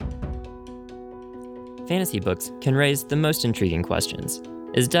Fantasy books can raise the most intriguing questions.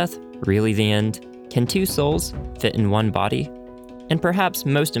 Is death really the end? Can two souls fit in one body? And perhaps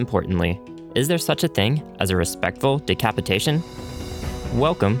most importantly, is there such a thing as a respectful decapitation?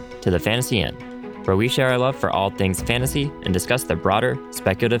 Welcome to the Fantasy Inn, where we share our love for all things fantasy and discuss the broader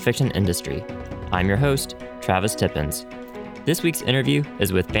speculative fiction industry. I'm your host, Travis Tippins. This week's interview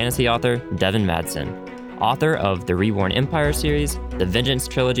is with fantasy author Devin Madson, author of the Reborn Empire series, the Vengeance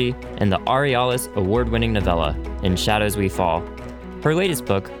trilogy, and the Aurealis award-winning novella, In Shadows We Fall. Her latest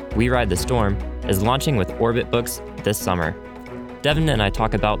book, We Ride the Storm, is launching with Orbit Books this summer. Devin and I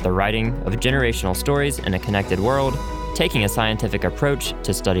talk about the writing of generational stories in a connected world, taking a scientific approach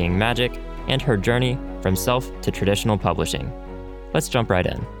to studying magic, and her journey from self to traditional publishing. Let's jump right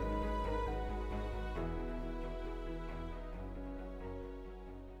in.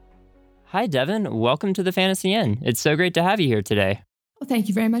 Hi, Devin. Welcome to the Fantasy Inn. It's so great to have you here today. Well, thank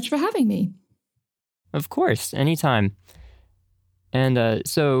you very much for having me. Of course, anytime. And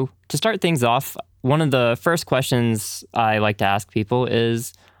so to start things off, one of the first questions I like to ask people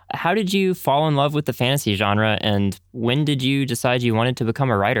is, how did you fall in love with the fantasy genre, and when did you decide you wanted to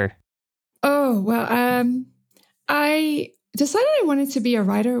become a writer? Oh, well, I decided I wanted to be a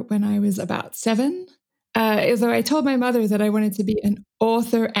writer when I was about 7. Although I told my mother that I wanted to be an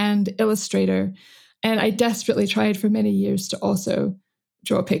author and illustrator, and I desperately tried for many years to also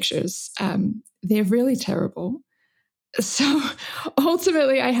draw pictures. They're really terrible. So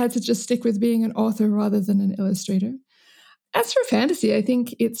ultimately, I had to just stick with being an author rather than an illustrator. As for fantasy, I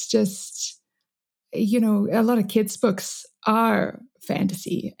think it's just, a lot of kids' books are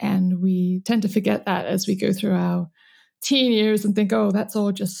fantasy, and we tend to forget that as we go through our teen years and think, oh, that's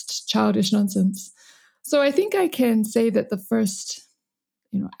all just childish nonsense. So I think I can say that the first,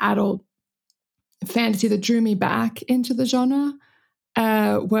 adult fantasy that drew me back into the genre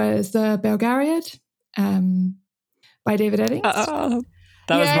was the Belgariad by David Eddings.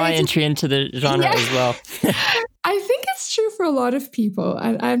 That was my entry into the genre as well. I think it's true for a lot of people.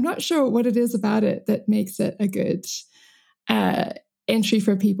 I'm not sure what it is about it that makes it a good entry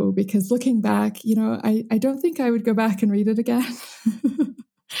for people, because looking back, I don't think I would go back and read it again.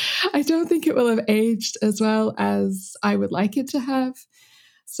 I don't think it will have aged as well as I would like it to have.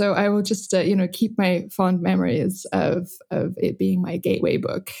 So I will just, keep my fond memories of it being my gateway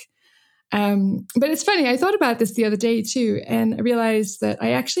book. But it's funny, I thought about this the other day too, and I realized that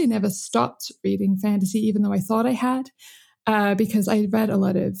I actually never stopped reading fantasy, even though I thought I had, because I read a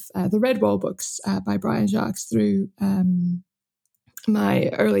lot of the Redwall books by Brian Jacques through my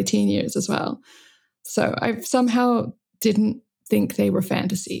early teen years as well. So I somehow didn't think they were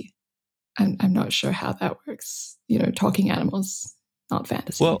fantasy. I'm not sure how that works. Talking animals, not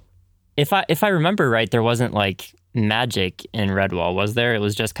fantasy. Well, if I remember right, there wasn't like magic in Redwall, was there? It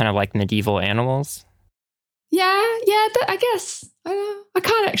was just kind of like medieval animals. Yeah, I guess. I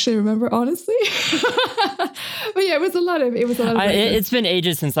can't actually remember, honestly. But yeah, it was a lot of. It's been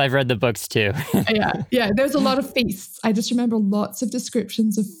ages since I've read the books too. Yeah. There's a lot of feasts. I just remember lots of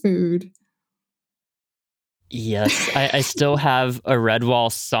descriptions of food. Yes, I still have a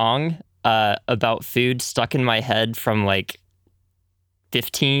Redwall song about food stuck in my head from like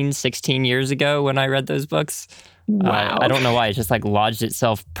 15, 16 years ago when I read those books. Wow. I don't know why. It just like lodged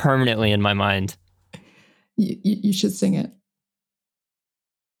itself permanently in my mind. You should sing it.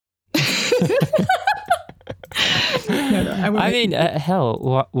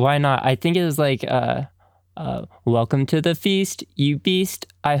 Hell, why not? I think it was like, welcome to the feast, you beast.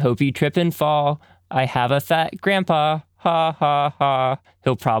 I hope you trip and fall. I have a fat grandpa. Ha, ha, ha.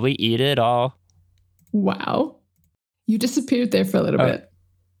 He'll probably eat it all. Wow. You disappeared there for a little bit.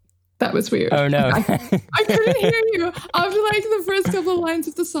 That was weird. Oh, no. I couldn't hear you after like the first couple of lines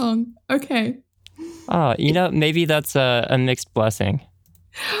of the song. Okay. Oh, maybe that's a mixed blessing.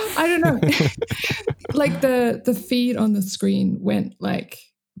 I don't know. Like the feed on the screen went like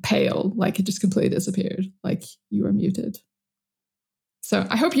pale, like it just completely disappeared, like you were muted. So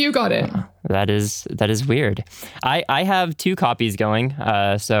I hope you got it. That is weird. I have 2 copies going,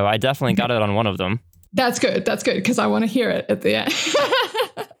 so I definitely got it on one of them. That's good, because I want to hear it at the end.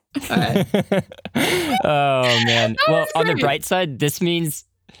 All right. Oh, man. Well, on the bright side, this means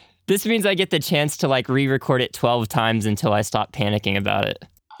I get the chance to like re-record it 12 times until I stop panicking about it.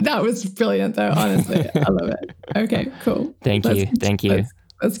 That was brilliant, though, honestly. I love it. Okay, cool. Thank you.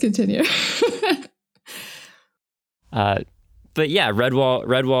 Let's continue. But yeah,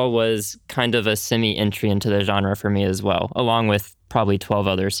 Redwall was kind of a semi-entry into the genre for me as well, along with probably 12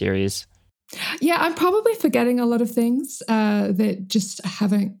 other series. Yeah, I'm probably forgetting a lot of things that just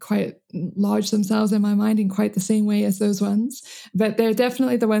haven't quite lodged themselves in my mind in quite the same way as those ones. But they're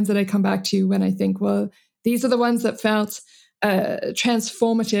definitely the ones that I come back to when I think, well, these are the ones that felt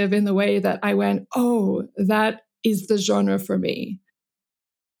transformative in the way that I went, oh, that is the genre for me.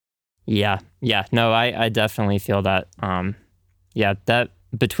 Yeah, yeah. No, I definitely feel that. Yeah, that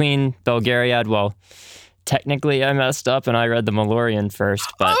between Belgariad, well, technically I messed up and I read The Malorian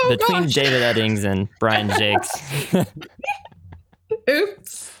first, but Oh, between gosh. David Eddings and Brian Jakes,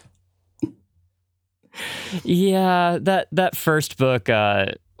 Oops. yeah, that first book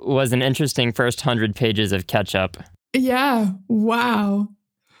was an interesting first 100 pages of catch up. Yeah. Wow.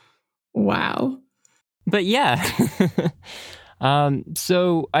 Wow. But yeah.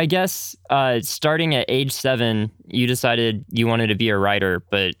 So I guess starting at age 7, you decided you wanted to be a writer,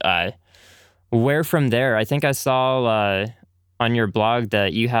 but where from there? I think I saw on your blog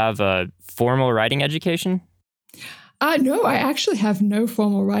that you have a formal writing education. No, I actually have no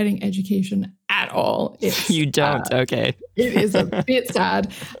formal writing education at all. You don't? Okay. It is a bit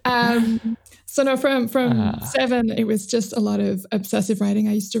sad. So no, from Uh, 7, it was just a lot of obsessive writing.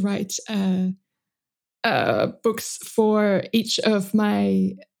 I used to write books for each of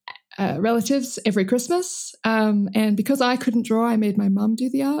my relatives every Christmas. And because I couldn't draw, I made my mum do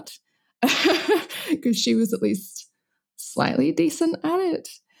the art because she was at least slightly decent at it.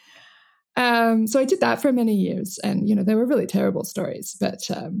 So I did that for many years, and they were really terrible stories, but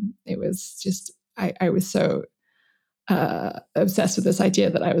it was just I was so obsessed with this idea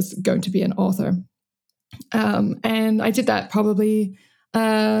that I was going to be an author, and I did that probably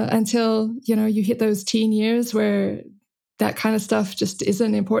until you hit those teen years where that kind of stuff just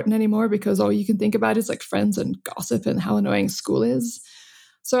isn't important anymore because all you can think about is like friends and gossip and how annoying school is.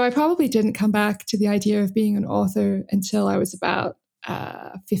 So I probably didn't come back to the idea of being an author until I was about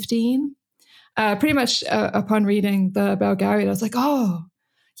 15. Pretty much upon reading the Belgariad, I was like, oh,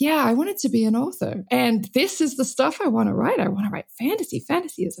 yeah, I wanted to be an author. And this is the stuff I want to write. I want to write fantasy.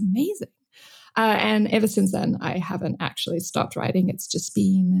 Fantasy is amazing. And ever since then, I haven't actually stopped writing. It's just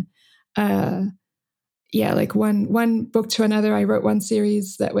been, like one book to another. I wrote one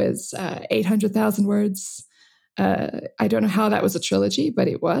series that was 800,000 words. I don't know how that was a trilogy, but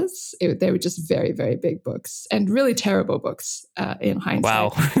it was. They were just very, very big books and really terrible books in hindsight.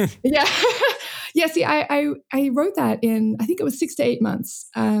 wow. Yeah. Yeah. See, I wrote that in, I think it was 6 to 8 months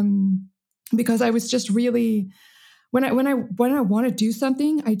because I was just really, when I want to do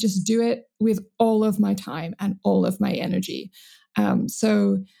something, I just do it with all of my time and all of my energy.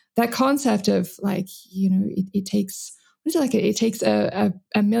 So that concept of like, it takes, what is it like? It takes a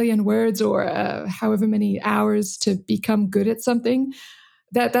million words or however many hours to become good at something.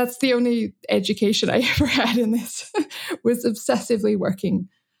 That's the only education I ever had in this was obsessively working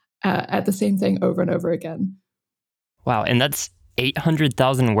at the same thing over and over again. Wow. And that's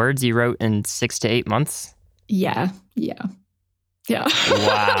 800,000 words you wrote in 6 to 8 months? Yeah.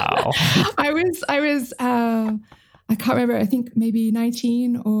 Wow. I can't remember. I think maybe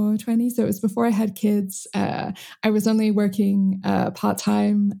 19 or 20. So it was before I had kids. I was only working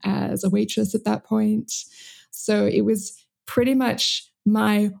part-time as a waitress at that point. So it was pretty much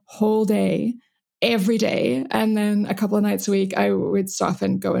my whole day, every day. And then a couple of nights a week, I would stop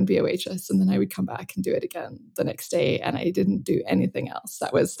and go and be a waitress. And then I would come back and do it again the next day. And I didn't do anything else.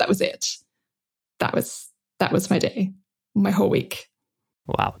 That was it. That was my day, my whole week.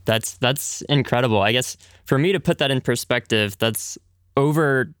 Wow, that's incredible. I guess for me to put that in perspective, that's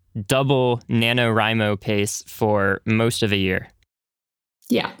over double NaNoWriMo pace for most of a year.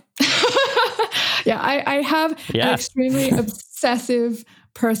 Yeah. Yeah, I have an extremely obsessive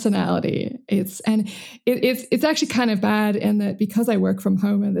personality. It's actually kind of bad in that because I work from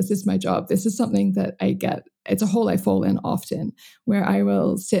home and this is my job, this is something that I get, it's a hole I fall in often where I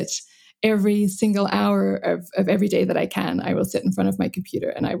will sit every single hour of every day that I can, I will sit in front of my computer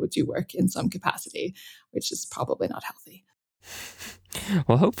and I will do work in some capacity, which is probably not healthy.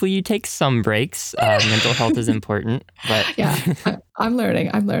 Well, hopefully you take some breaks. Mental health is important. But yeah, I'm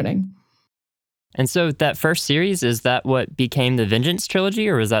learning. And so that first series, is that what became the Vengeance trilogy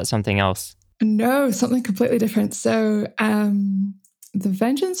or was that something else? No, something completely different. So the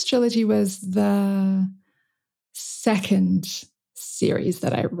Vengeance trilogy was the second series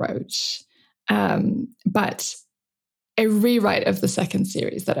that I wrote, but a rewrite of the second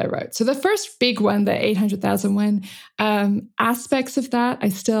series that I wrote. So the first big one, the 800,000 one, aspects of that I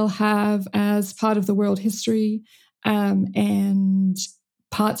still have as part of the world history, and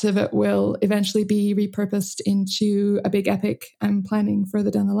parts of it will eventually be repurposed into a big epic I'm planning further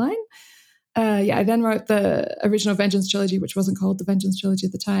down the line. I then wrote the original Vengeance trilogy, which wasn't called the Vengeance trilogy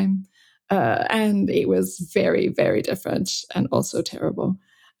at the time. And it was very, very different and also terrible.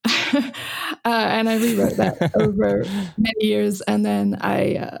 And I rewrote that over many years. And then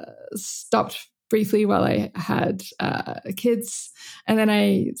I stopped briefly while I had kids. And then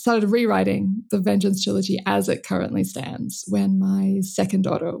I started rewriting the Vengeance trilogy as it currently stands when my second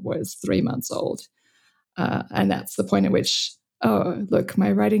daughter was 3 months old. And that's the point at which, oh, look,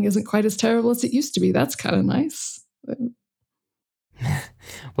 my writing isn't quite as terrible as it used to be. That's kind of nice.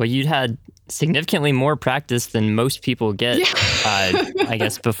 Well, you'd had significantly more practice than most people get, I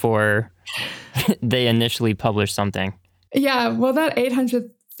guess, before they initially publish something. Yeah, well, that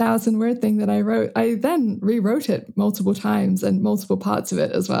 800,000 word thing that I wrote, I then rewrote it multiple times and multiple parts of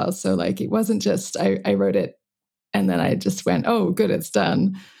it as well. So like, it wasn't just I wrote it and then I just went, oh, good, it's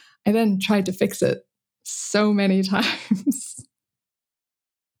done. I then tried to fix it so many times.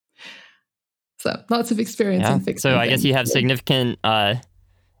 So lots of experience in fixing So I guess you have things. significant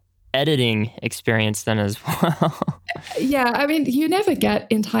editing experience then as well. Yeah, I mean, you never get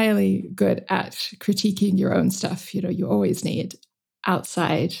entirely good at critiquing your own stuff. You know, you always need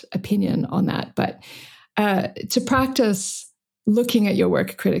outside opinion on that. But to practice looking at your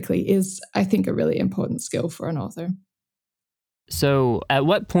work critically is, I think, a really important skill for an author. So at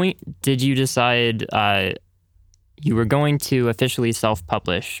what point did you decide you were going to officially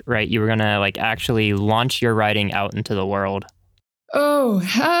self-publish, right? You were going to like actually launch your writing out into the world? Oh,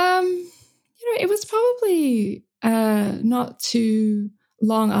 it was probably not too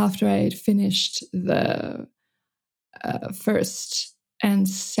long after I had finished the first and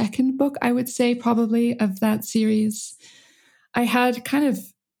second book, I would say, probably, of that series. I had kind of,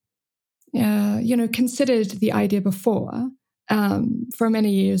 considered the idea before for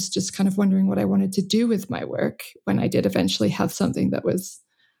many years, just kind of wondering what I wanted to do with my work when I did eventually have something that was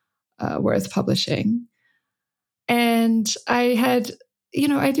worth publishing. And I had,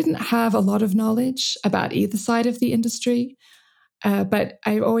 I didn't have a lot of knowledge about either side of the industry, but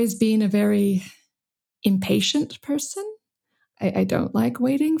I've always been a very impatient person. I don't like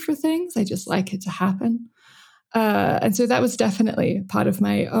waiting for things. I just like it to happen. And so that was definitely part of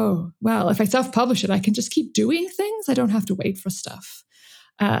my, if I self-publish it, I can just keep doing things. I don't have to wait for stuff.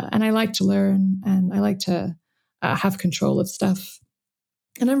 And I like to learn and I like to have control of stuff.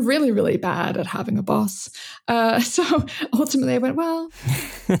 And I'm really, really bad at having a boss. So ultimately I went,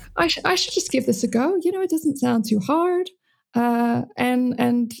 I should just give this a go. It doesn't sound too hard.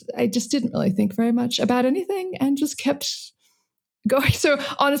 And I just didn't really think very much about anything and just kept going. So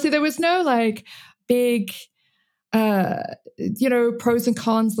honestly, there was no like big, pros and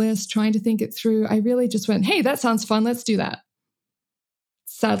cons list trying to think it through. I really just went, hey, that sounds fun. Let's do that.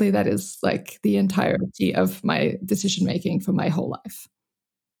 Sadly, that is like the entirety of my decision making for my whole life.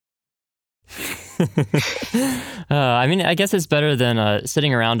 I mean, I guess it's better than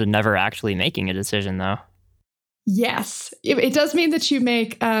sitting around and never actually making a decision, though. Yes, it does mean that you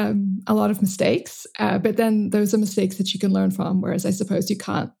make a lot of mistakes, but then those are mistakes that you can learn from, whereas I suppose you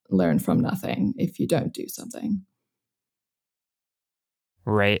can't learn from nothing if you don't do something.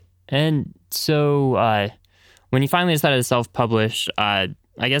 Right. And so when you finally decided to self-publish, I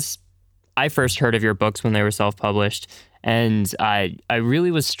guess I first heard of your books when they were self-published, and I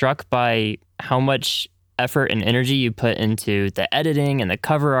really was struck by how much effort and energy you put into the editing and the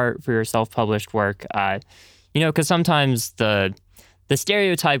cover art for your self-published work. Because sometimes the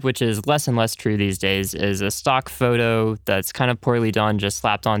stereotype, which is less and less true these days, is a stock photo that's kind of poorly done, just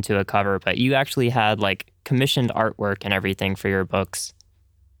slapped onto a cover. But you actually had like commissioned artwork and everything for your books.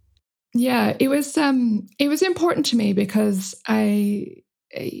 Yeah, it was important to me because I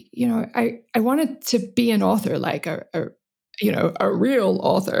wanted to be an author, like a real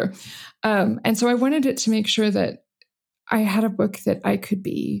author. And so I wanted it to make sure that I had a book that I could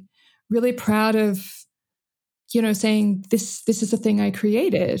be really proud of, saying this is a thing I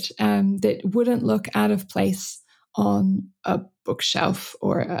created, that wouldn't look out of place on a bookshelf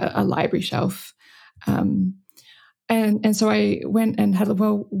or a library shelf. And so I went and had,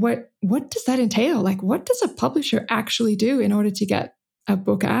 what does that entail? Like, what does a publisher actually do in order to get a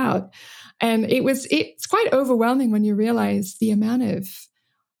book out? And it's quite overwhelming when you realize the amount of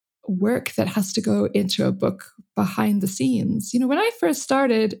work that has to go into a book behind the scenes. When I first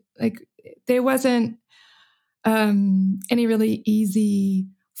started, like, there wasn't any really easy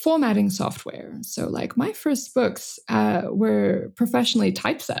formatting software. So like my first books were professionally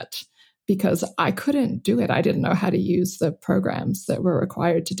typeset because I couldn't do it. I didn't know how to use the programs that were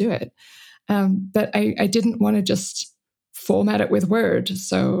required to do it. But I didn't want to just format it with Word.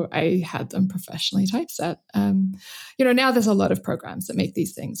 So I had them professionally typeset. Now there's a lot of programs that make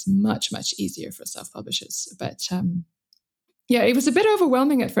these things much, much easier for self-publishers. But Yeah, it was a bit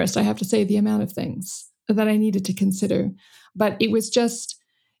overwhelming at first, I have to say, the amount of things that I needed to consider. But it was just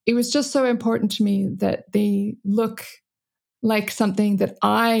so important to me that they look like something that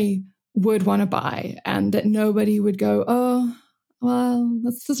I would want to buy, and that nobody would go, oh, well,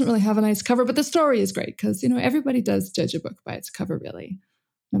 this doesn't really have a nice cover, but the story is great, because, everybody does judge a book by its cover, really,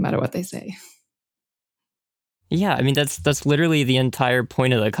 no matter what they say. Yeah, I mean that's literally the entire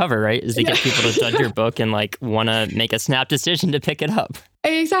point of the cover, right? Is to Yeah. get people to judge your book and like want to make a snap decision to pick it up.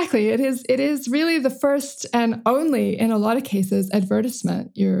 Exactly. It is really the first and only, in a lot of cases,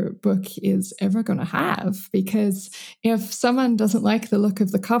 advertisement your book is ever going to have. Because if someone doesn't like the look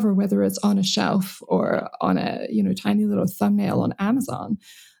of the cover, whether it's on a shelf or on a tiny little thumbnail on Amazon,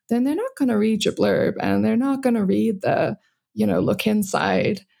 then they're not going to read your blurb, and they're not going to read the look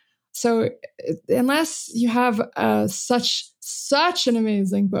inside. So unless you have such an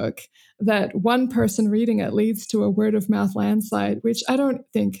amazing book that one person reading it leads to a word of mouth landslide, which I don't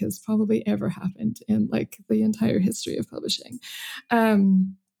think has probably ever happened in like the entire history of publishing,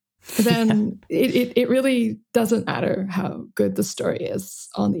 then it really doesn't matter how good the story is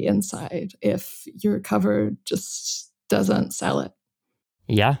on the inside if your cover just doesn't sell it.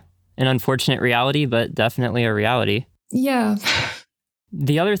 Yeah, an unfortunate reality, but definitely a reality. Yeah.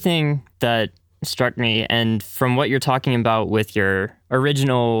 The other thing that struck me, and from what you're talking about with your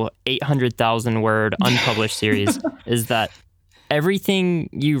original 800,000 word unpublished series, is that everything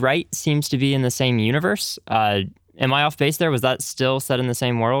you write seems to be in the same universe. Am I off base there? Was that still set in the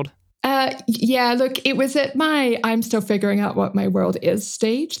same world? Yeah, look, it was at my I'm still figuring out what my world is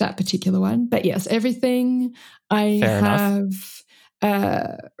stage, that particular one. But yes, everything I Fair enough.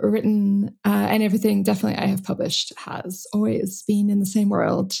 have written and everything definitely I have published has always been in the same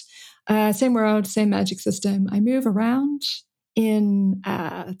world. Same world, same magic system. I move around in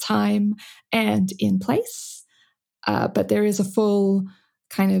time and in place, but there is a full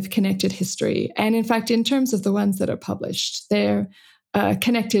kind of connected history. And in fact, in terms of the ones that are published, they're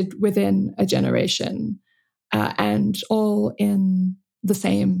connected within a generation and all in the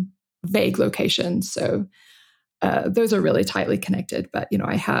same vague location. So those are really tightly connected. But,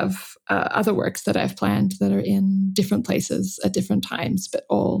 I have other works that I've planned that are in different places at different times, but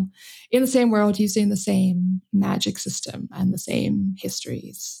all in the same world, using the same magic system and the same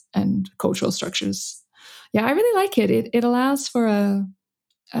histories and cultural structures. Yeah, I really like it. It allows for a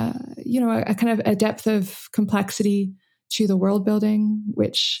kind of a depth of complexity to the world building,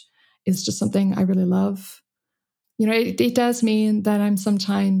 which is just something I really love. It does mean that I'm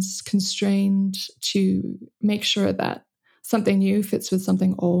sometimes constrained to make sure that something new fits with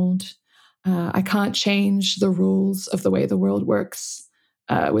something old. I can't change the rules of the way the world works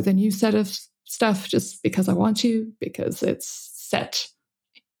with a new set of stuff just because I want to, because it's set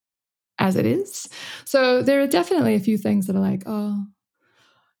as it is. So there are definitely a few things that are like, oh,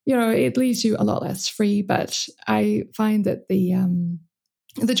 it leaves you a lot less free. But I find that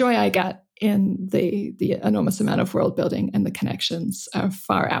the joy I get in the enormous amount of world building and the connections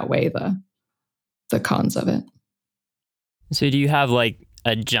far outweigh the cons of it. So do you have like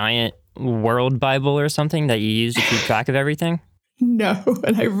a giant world Bible or something that you use to keep track of everything? No,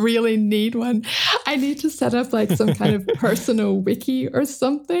 and I really need one. I need to set up like some kind of personal wiki or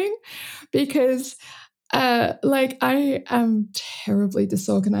something, because I am terribly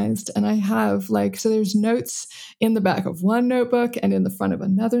disorganized, and I have so there's notes in the back of one notebook and in the front of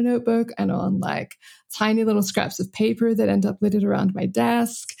another notebook and on like tiny little scraps of paper that end up littered around my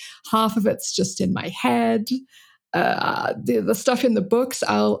desk. Half of it's just in my head. The stuff in the books,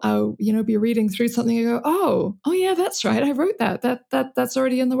 I'll be reading through something and go, oh yeah, that's right, I wrote that's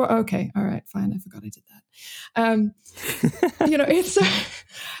already in the work. Okay, all right, fine, I forgot I did that. It's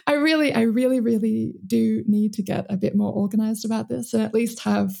I really do need to get a bit more organized about this, and at least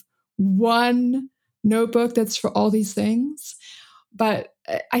have one notebook that's for all these things. But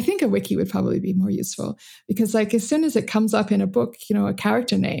I think a wiki would probably be more useful, because as soon as it comes up in a book, a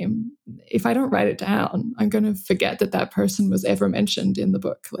character name, if I don't write it down, I'm going to forget that person was ever mentioned in the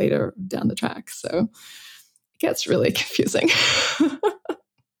book later down the track. So it gets really confusing.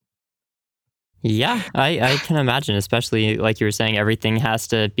 Yeah, I can imagine, especially like you were saying, everything has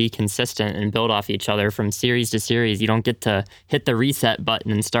to be consistent and build off each other from series to series. You don't get to hit the reset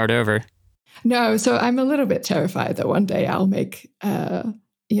button and start over. No, so I'm a little bit terrified that one day I'll make, an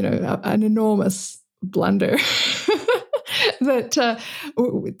enormous blunder that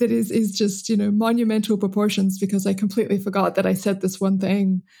is just monumental proportions, because I completely forgot that I said this one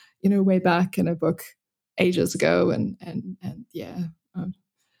thing way back in a book ages ago, and yeah,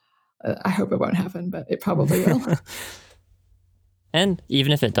 I hope it won't happen, but it probably will. And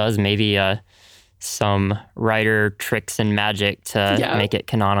even if it does, maybe some writer tricks and magic to make it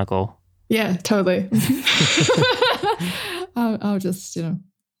canonical. Yeah, totally. I'll just,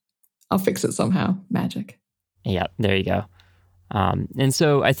 I'll fix it somehow. Magic. Yeah, there you go. And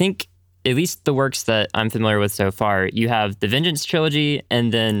so I think at least the works that I'm familiar with so far, you have the Vengeance trilogy,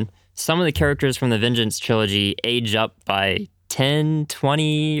 and then some of the characters from the Vengeance trilogy age up by 10,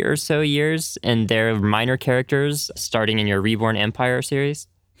 20 or so years, and they're minor characters starting in your Reborn Empire series.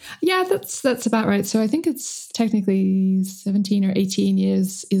 Yeah, that's about right. So I think it's technically 17 or 18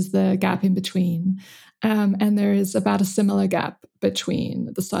 years is the gap in between. And there is about a similar gap between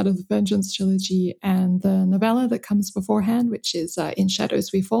the start of the Vengeance trilogy and the novella that comes beforehand, which is In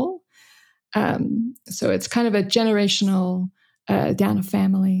Shadows We Fall. So it's kind of a generational down a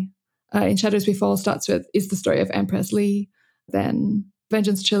family. In Shadows We Fall is the story of Empress Lee. Then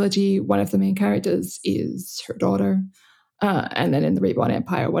Vengeance trilogy, one of the main characters is her daughter. And then in the Reborn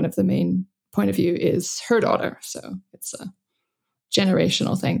Empire, one of the main point of view is her daughter. So it's a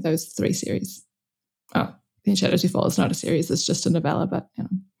generational thing, those three series. Oh, In Shadows We Fall is not a series, it's just a novella, but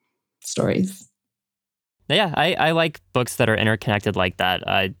stories. Yeah, I like books that are interconnected like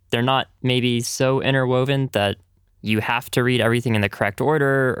that. They're not maybe so interwoven that you have to read everything in the correct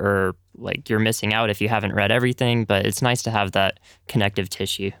order, or like you're missing out if you haven't read everything, but it's nice to have that connective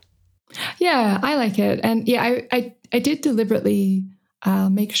tissue. Yeah, I like it. And yeah, I did deliberately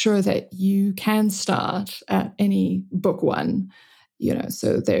make sure that you can start at any book one,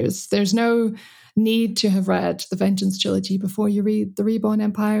 so there's no need to have read the Vengeance trilogy before you read the Reborn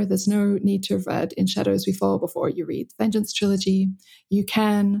Empire. There's no need to have read In Shadows We Fall before you read the Vengeance trilogy. You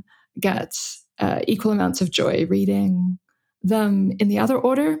can get equal amounts of joy reading them in the other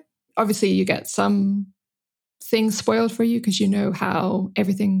order. Obviously, you get some things spoiled for you because you know how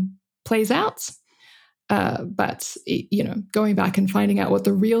everything plays out. But going back and finding out what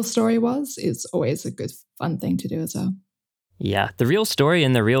the real story was is always a good, fun thing to do as well. Yeah, the real story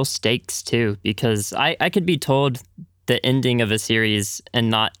and the real stakes too, because I could be told the ending of a series and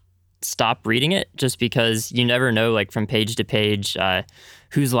not stop reading it just because you never know, like from page to page,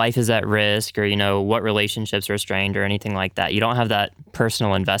 whose life is at risk, or, what relationships are strained or anything like that. You don't have that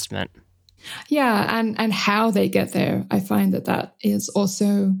personal investment. Yeah, and how they get there. I find that is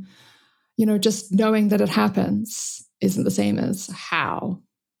also, just knowing that it happens isn't the same as how,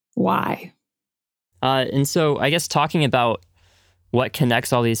 why. And so I guess talking about what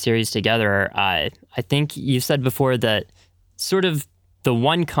connects all these series together, I think you said before that sort of the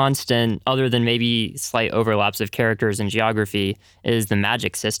one constant, other than maybe slight overlaps of characters and geography, is the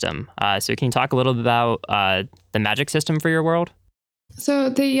magic system. So can you talk a little bit about the magic system for your world? So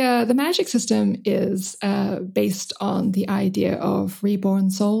the magic system is based on the idea of reborn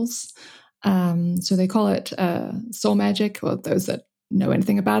souls. So they call it soul magic. Well, those that know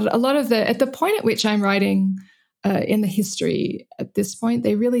anything about it, a lot of at the point at which I'm writing in the history at this point,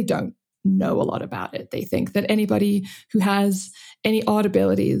 they really don't know a lot about it. They think that anybody who has any odd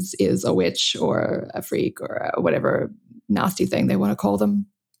abilities is a witch or a freak or whatever nasty thing they want to call them.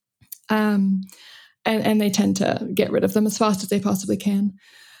 And they tend to get rid of them as fast as they possibly can.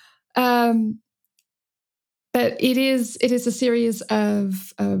 But it is a series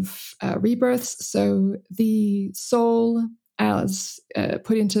of rebirths. So the soul, as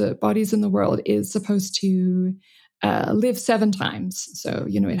put into bodies in the world, is supposed to live 7 times. So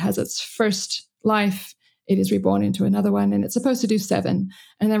it has its first life. It is reborn into another one, and it's supposed to do 7,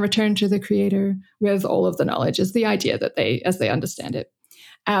 and then return to the creator with all of the knowledge. Is the idea that as they understand it.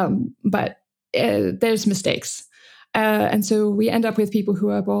 But there's mistakes. And so we end up with people who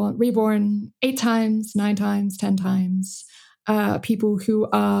are reborn 8 times, 9 times, 10 times. People who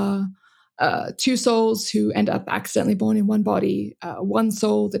are 2 souls who end up accidentally born in one body, 1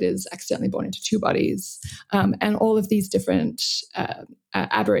 soul that is accidentally born into 2 bodies, and all of these different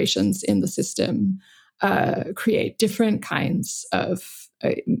aberrations in the system create different kinds of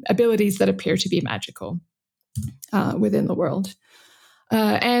abilities that appear to be magical within the world.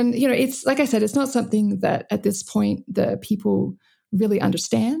 And, it's like I said, it's not something that at this point the people really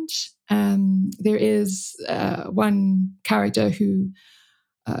understand. There is one character who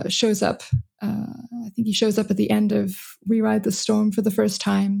shows up. I think he shows up at the end of We Ride the Storm for the first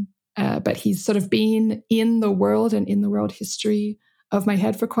time. But he's sort of been in the world and in the world history of my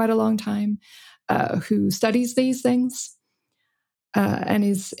head for quite a long time, who studies these things and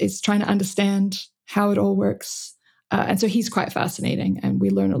is trying to understand how it all works. And so he's quite fascinating, and we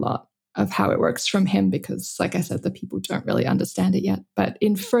learn a lot of how it works from him because, like I said, the people don't really understand it yet. But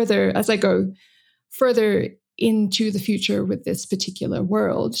as I go further into the future with this particular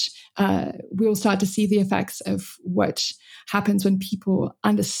world, we'll start to see the effects of what happens when people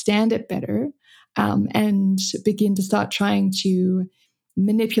understand it better and begin to start trying to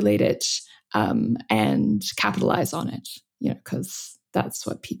manipulate it and capitalize on it, because that's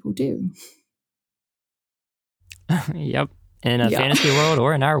what people do. Yep. In a fantasy world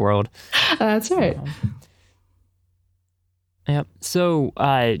or in our world. That's right. Yep. So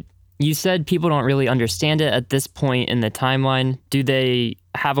you said people don't really understand it at this point in the timeline. Do they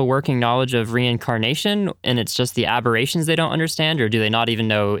have a working knowledge of reincarnation and it's just the aberrations they don't understand, or do they not even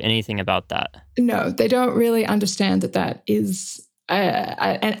know anything about that? No, they don't really understand that is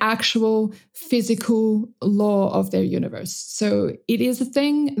an actual physical law of their universe. So it is a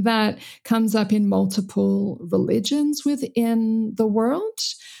thing that comes up in multiple religions within the world.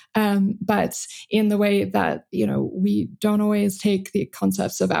 But in the way that, we don't always take the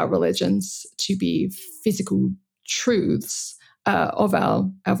concepts of our religions to be physical truths of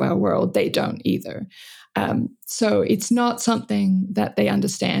our world. They don't either. So it's not something that they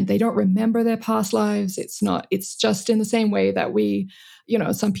understand. They don't remember their past lives. It's just in the same way that we,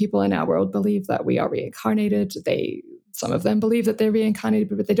 some people in our world believe that we are reincarnated. Some of them believe that they're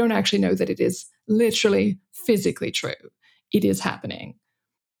reincarnated, but they don't actually know that it is literally physically true. It is happening.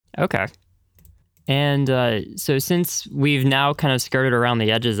 Okay. And so since we've now kind of skirted around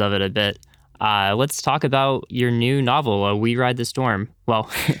the edges of it a bit, let's talk about your new novel, We Ride the Storm. Well,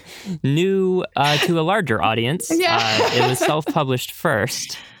 new to a larger audience. It was self-published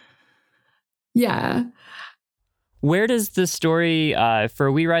first. Yeah. Where does the story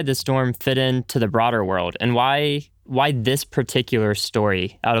for We Ride the Storm fit into the broader world? And why this particular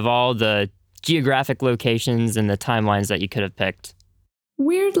story out of all the geographic locations and the timelines that you could have picked?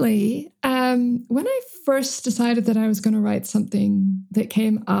 Weirdly, when I first decided that I was going to write something that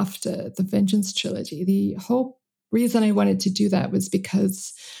came after the Vengeance trilogy, the whole reason I wanted to do that was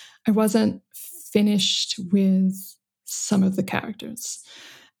because I wasn't finished with some of the characters.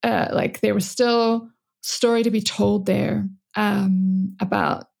 There was still story to be told there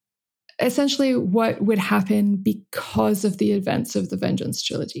about essentially what would happen because of the events of the Vengeance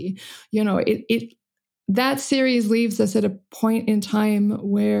trilogy. That series leaves us at a point in time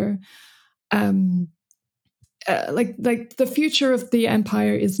where the future of the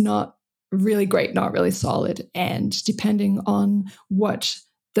Empire is not really great, not really solid. And depending on what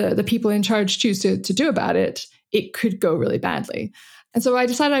the people in charge choose to do about it, it could go really badly. And so I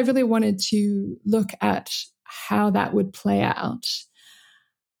decided I really wanted to look at how that would play out.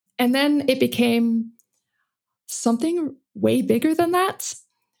 And then it became something way bigger than that,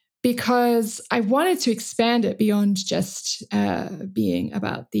 because I wanted to expand it beyond just being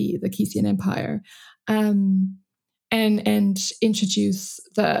about the Kisian Empire, and introduce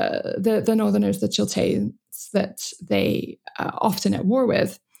the Northerners, the Chiltains, that they are often at war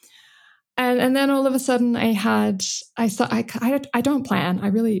with. And then all of a sudden I don't plan.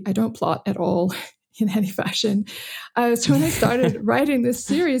 I don't plot at all in any fashion. So when I started writing this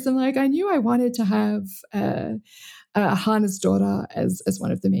series, I knew I wanted to have Hana's daughter as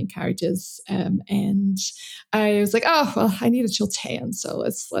one of the main characters, and I was like, oh well, I need a Chiltean, so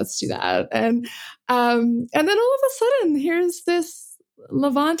let's do that. And then all of a sudden, here's this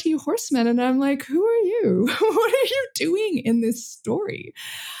Levante horseman, and I'm like, who are you? What are you doing in this story?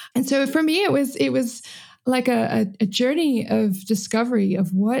 And so for me, it was like a journey of discovery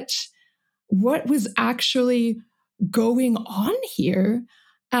of what was actually going on here.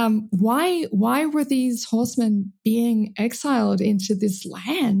 Why were these horsemen being exiled into this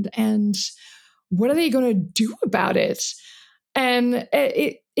land, and what are they going to do about it? And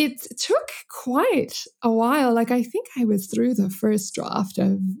it took quite a while. I think I was through the first draft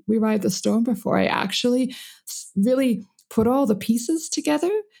of We Ride the Storm before I actually really put all the pieces together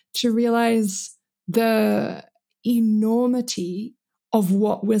to realize the enormity of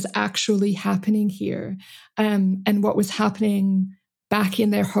what was actually happening here, and what was happening back in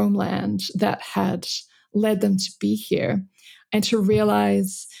their homeland that had led them to be here, and to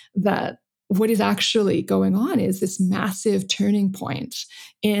realize that what is actually going on is this massive turning point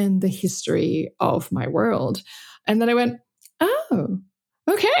in the history of my world. And then I went, oh,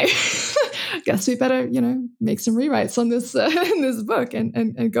 okay. Guess we better, make some rewrites on this in this book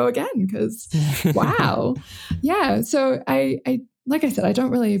and go again, because wow. Yeah. So I like I said, I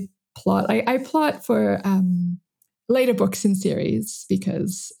don't really plot. I plot for later books in series,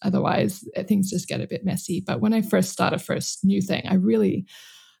 because otherwise things just get a bit messy. But when I first start a first new thing, I really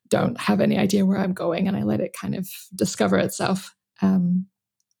don't have any idea where I'm going, and I let it kind of discover itself.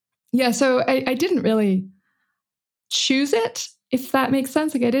 So I didn't really choose it, if that makes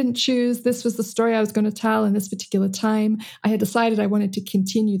sense. I didn't choose this was the story I was going to tell in this particular time. I had decided I wanted to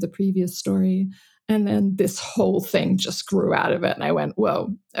continue the previous story, And then this whole thing just grew out of it. And I went,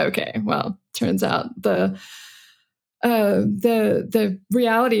 whoa, okay, well, turns out the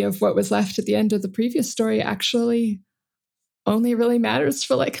reality of what was left at the end of the previous story actually only really matters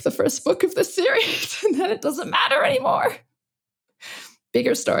for like the first book of the series. And then it doesn't matter anymore.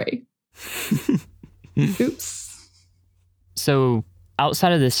 Bigger story. Oops. So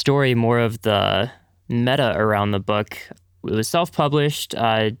outside of this story, more of the meta around the book, it was self-published,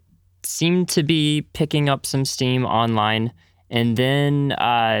 seemed to be picking up some steam online. And then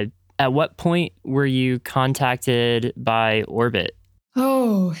at what point were you contacted by Orbit?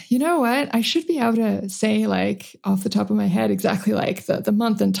 Oh, you know what? I should be able to say like off the top of my head exactly like the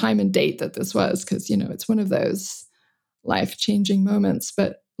month and time and date that this was, because, you know, it's one of those life-changing moments,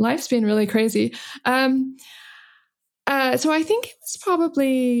 but life's been really crazy. So I think it was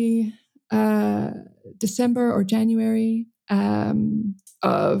probably December or January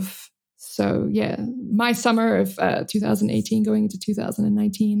my summer of 2018 going into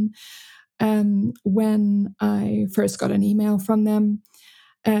 2019, when I first got an email from them.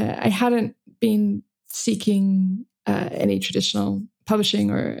 I hadn't been seeking any traditional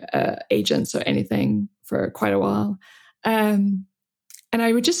publishing or agents or anything for quite a while. And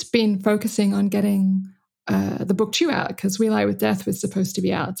I would just been focusing on getting the book 2 out, because We Lie with Death was supposed to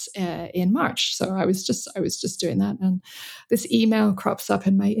be out in March. So I was just doing that, and this email crops up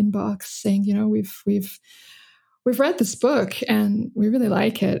in my inbox saying, you know, we've read this book and we really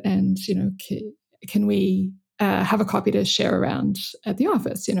like it, and you know, can we have a copy to share around at the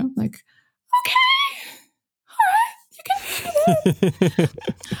office? You know, like, okay.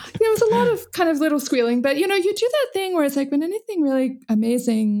 There was a lot of kind of little squealing, but you know, you do that thing where it's like when anything really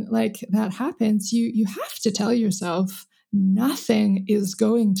amazing like that happens, you have to tell yourself nothing is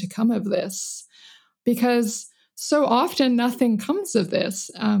going to come of this, because so often nothing comes of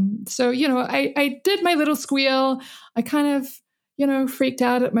this. So, you know, I did my little squeal. I kind of, you know, freaked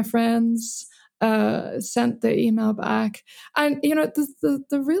out at my friends, sent the email back. And, you know,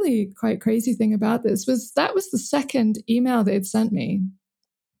 the really quite crazy thing about this was that was the second email they'd sent me.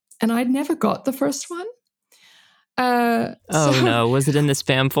 And I'd never got the first one. No, was it in the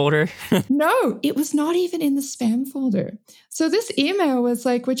spam folder? No, it was not even in the spam folder. So this email was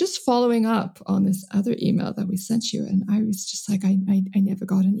like, we're just following up on this other email that we sent you. And I was just like, I never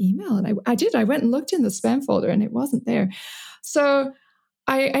got an email. And I went and looked in the spam folder and it wasn't there. So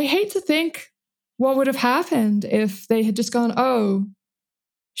I hate to think what would have happened if they had just gone, oh,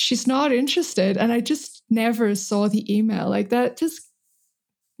 she's not interested. And I just never saw the email. Like that just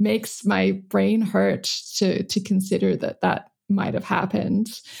makes my brain hurt to consider that might have happened,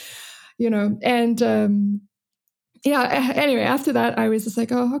 you know. And anyway, after that, I was just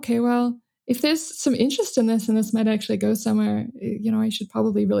like, oh, okay, well, if there's some interest in this and this might actually go somewhere, you know, I should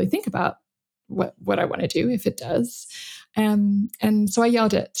probably really think about what I want to do if it does. And so I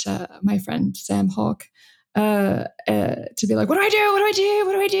yelled at my friend Sam Hawk to be like, what do I do? What do I do?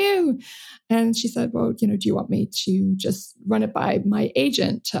 What do I do? And she said, well, you know, do you want me to just run it by my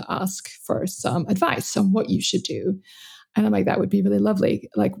agent to ask for some advice on what you should do? And I'm like, that would be really lovely.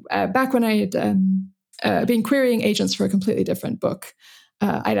 Like back when I had been querying agents for a completely different book,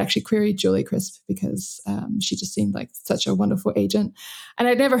 I'd actually queried Julie Crisp because she just seemed like such a wonderful agent. And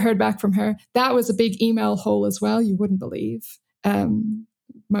I'd never heard back from her. That was a big email hole as well. You wouldn't believe.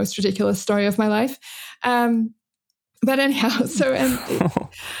 Most ridiculous story of my life. But anyhow,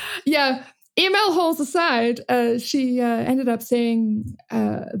 email holes aside, she ended up saying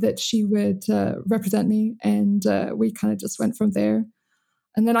that she would represent me, and we kind of just went from there.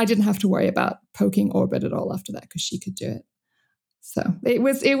 And then I didn't have to worry about poking Orbit at all after that because she could do it. So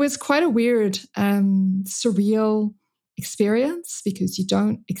it was quite a weird, surreal experience because you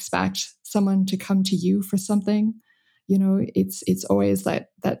don't expect someone to come to you for something. You know, it's always that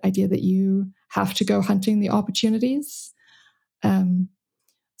idea that you have to go hunting the opportunities.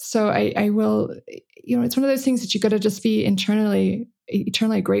 So I will, you know, it's one of those things that you got to just be eternally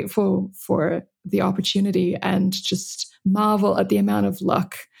grateful for the opportunity and just marvel at the amount of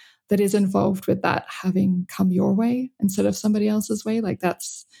luck that is involved with that having come your way instead of somebody else's way. Like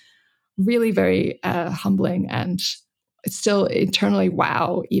that's really very humbling, and it's still eternally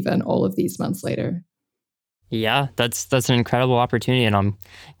wow, even all of these months later. Yeah, that's an incredible opportunity, and I'm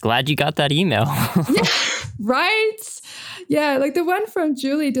glad you got that email. Yeah, right? Yeah, like the one from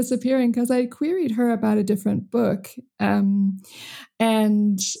Julie disappearing, because I queried her about a different book. And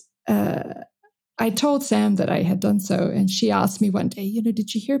I told Sam that I had done so, and she asked me one day, you know,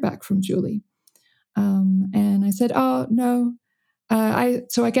 did you hear back from Julie? And I said, oh, no.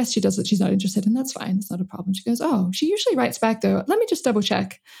 So I guess she doesn't, she's not interested, and that's fine. It's not a problem. She goes, oh, she usually writes back though. Let me just double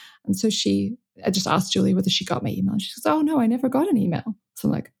check. And so she I just asked Julie whether she got my email. She says, oh, no, I never got an email. So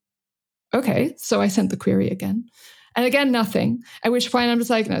I'm like, okay. So I sent the query again. And again, nothing. At which point I'm just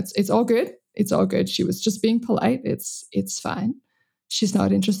like, no, it's all good. It's all good. She was just being polite. It's fine. She's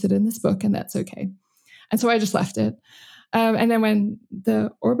not interested in this book, and that's okay. And so I just left it. And then when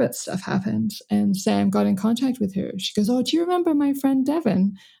the Orbit stuff happened and Sam got in contact with her, she goes, oh, do you remember my friend Devin?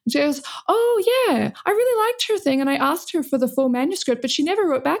 And she goes, oh, yeah, I really liked her thing. And I asked her for the full manuscript, but she never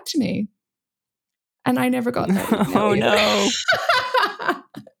wrote back to me. And I never got that email Oh, either. no.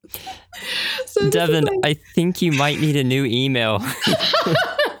 So Devin, I think you might need a new email.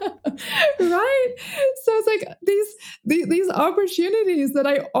 Right? So it's like these opportunities that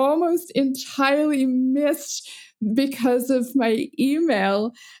I almost entirely missed because of my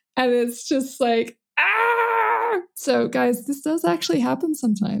email. And it's just like, ah! So guys, this does actually happen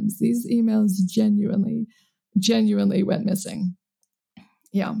sometimes. These emails genuinely went missing.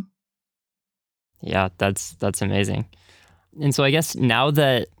 Yeah. Yeah, that's amazing. And so I guess now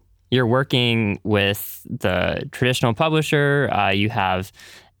that you're working with the traditional publisher, you have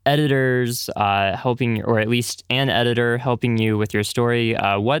editors helping, or at least an editor helping you with your story.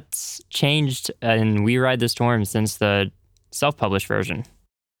 What's changed in We Ride the Storm since the self-published version?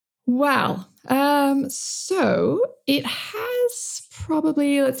 Wow. So it has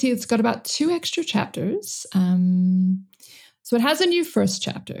probably, let's see, it's got about 2 extra chapters. So it has a new first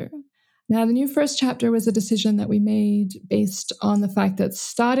chapter. Now, the new first chapter was a decision that we made based on the fact that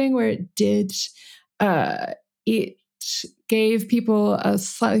starting where it did, it gave people a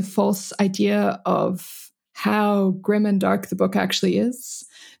slightly false idea of how grim and dark the book actually is,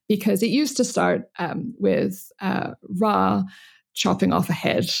 because it used to start with Ra chopping off a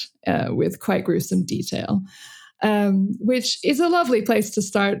head with quite gruesome detail, which is a lovely place to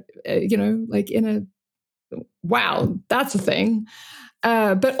start, like in a, wow, that's a thing.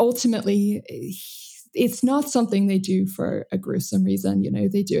 But ultimately, it's not something they do for a gruesome reason.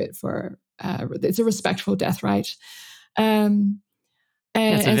 They do it for, it's a respectful death rite. It's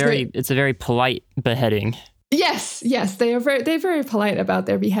a very polite beheading. Yes, they're very polite about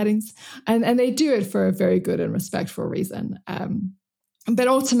their beheadings, and they do it for a very good and respectful reason. But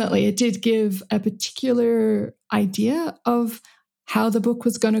ultimately, it did give a particular idea of how the book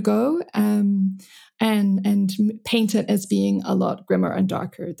was going to go, and paint it as being a lot grimmer and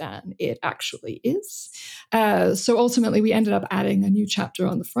darker than it actually is. So ultimately, we ended up adding a new chapter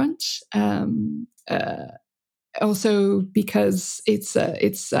on the front. Also, because it's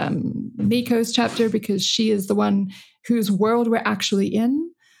Miko's chapter, because she is the one whose world we're actually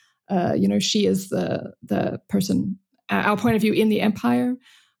in. She is the person, our point of view in the Empire.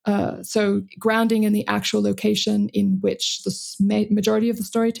 So grounding in the actual location in which the majority of the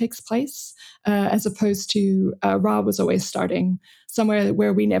story takes place, as opposed to Ra was always starting somewhere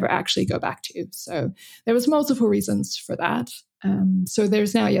where we never actually go back to. So there was multiple reasons for that. So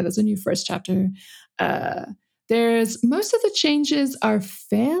there's a new first chapter. There's most of the changes are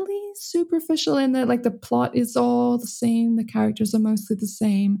fairly superficial in that, like, the plot is all the same, the characters are mostly the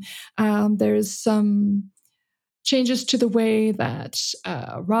same. There's some changes to the way that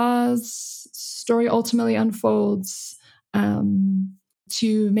Ra's story ultimately unfolds,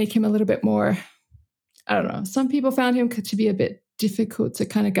 to make him a little bit more, I don't know. Some people found him to be a bit difficult to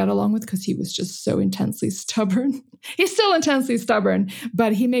kind of get along with because he was just so intensely stubborn. He's still intensely stubborn,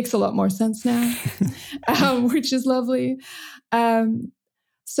 but he makes a lot more sense now, which is lovely.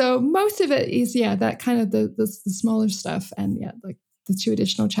 So most of it is, that kind of the smaller stuff, and like the 2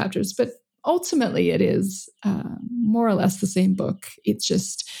 additional chapters. But ultimately, it is more or less the same book. It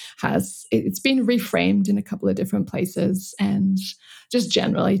just it's been reframed in a couple of different places and just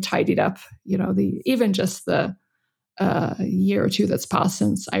generally tidied up. Even just the year or 2 that's passed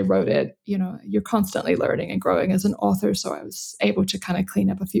since I wrote it, you're constantly learning and growing as an author. So I was able to kind of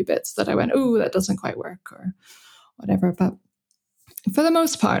clean up a few bits that I went, ooh, that doesn't quite work or whatever. But for the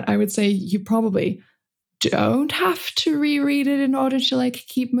most part, I would say you probably don't have to reread it in order to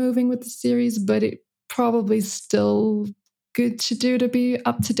keep moving with the series, but it probably still good to do to be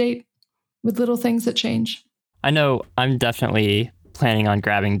up to date with little things that change. I know I'm definitely planning on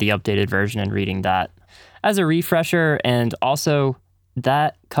grabbing the updated version and reading that as a refresher, and also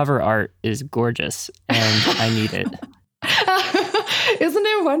that cover art is gorgeous and I need it. Isn't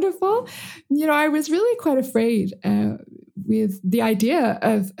it wonderful? I was really quite afraid with the idea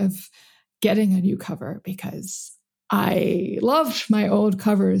of getting a new cover because I loved my old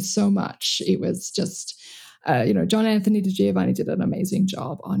covers so much. It was just, John Anthony DiGiovanni did an amazing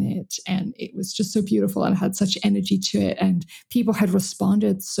job on it, and it was just so beautiful and had such energy to it, and people had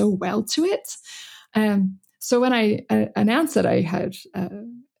responded so well to it. So when I announced that I had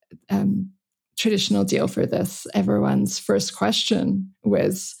traditional deal for this, everyone's first question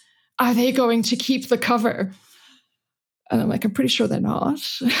was, are they going to keep the cover? And I'm like, I'm pretty sure they're not.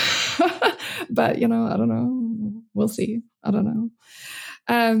 But, I don't know. We'll see. I don't know.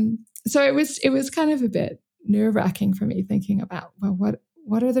 So it was kind of a bit nerve-wracking for me thinking about, well,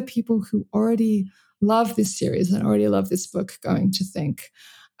 what are the people who already love this series and already love this book going to think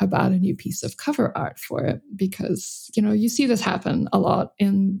about a new piece of cover art for it? Because, you see this happen a lot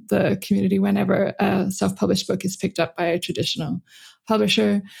in the community whenever a self-published book is picked up by a traditional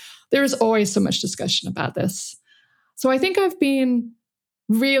publisher. There is always so much discussion about this. So I think I've been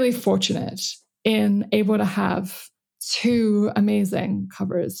really fortunate in able to have two amazing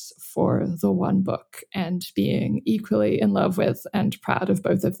covers for the one book and being equally in love with and proud of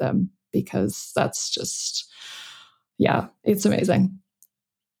both of them, because that's just, it's amazing.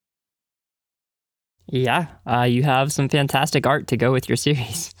 Yeah, you have some fantastic art to go with your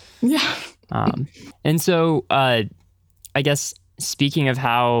series. Yeah. And so I guess speaking of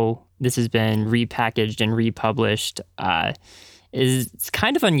how this has been repackaged and republished, it's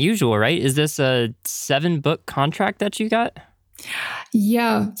kind of unusual, right? Is this a 7-book contract that you got?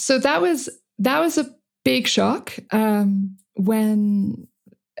 Yeah. So that was a big shock when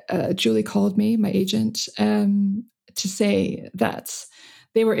Julie called me, my agent, to say that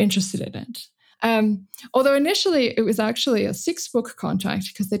they were interested in it. Although initially it was actually a 6-book contract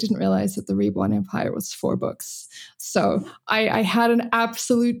because they didn't realize that the Reborn Empire was 4 books. So I had an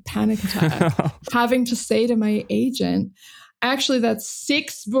absolute panic attack having to say to my agent, actually, that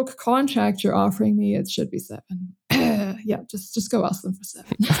 6-book contract you're offering me, it should be 7. Yeah, just go ask them for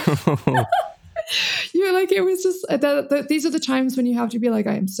 7. You're like, it was just, these are the times when you have to be like,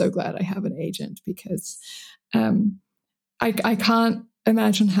 I am so glad I have an agent, because I can't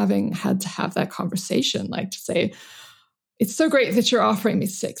imagine having had to have that conversation, like to say, it's so great that you're offering me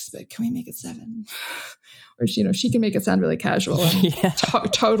 6, but can we make it 7? Or, she can make it sound really casual and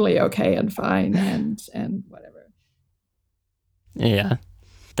totally okay and fine and whatever. Yeah,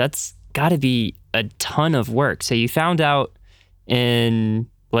 that's got to be a ton of work. So you found out in,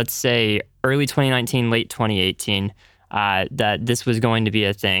 let's say, early 2019, late 2018, that this was going to be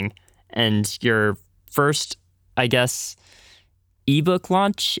a thing. And your first, I guess, ebook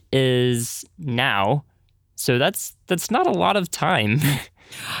launch is now. So that's not a lot of time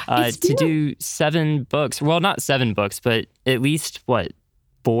to do 7 books. Well, not 7 books, but at least,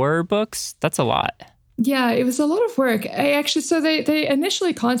 4 books? That's a lot. Yeah, it was a lot of work. So they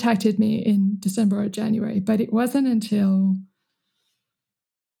initially contacted me in December or January, but it wasn't until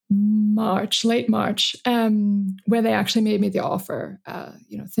late March, where they actually made me the offer.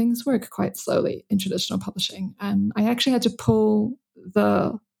 Things work quite slowly in traditional publishing. And I actually had to pull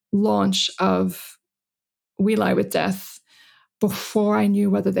the launch of We Lie with Death before I knew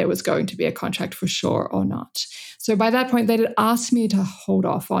whether there was going to be a contract for sure or not. So by that point, they had asked me to hold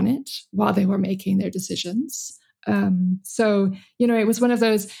off on it while they were making their decisions. So, it was one of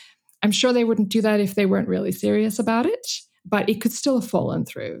those, I'm sure they wouldn't do that if they weren't really serious about it, but it could still have fallen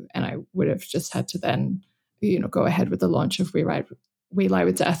through. And I would have just had to then, go ahead with the launch of We Lie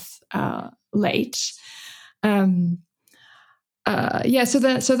with Death late. So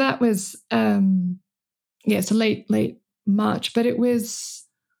that was, so late March, but it was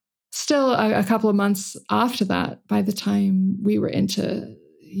still a couple of months after that by the time we were into,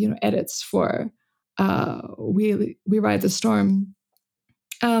 edits for We Ride the Storm.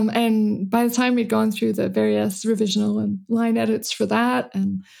 And by the time we'd gone through the various revisional and line edits for that,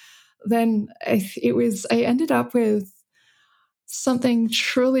 and then I ended up with something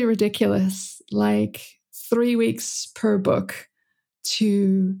truly ridiculous, like 3 weeks per book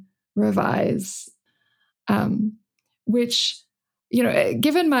to revise, which,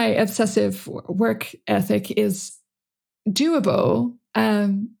 given my obsessive work ethic, is doable.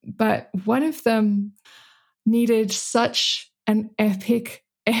 But one of them needed such an epic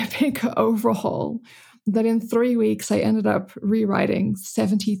overhaul that in 3 weeks I ended up rewriting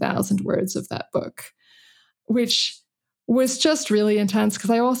 70,000 words of that book, which was just really intense because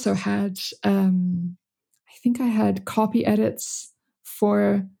I also had, I think I had copy edits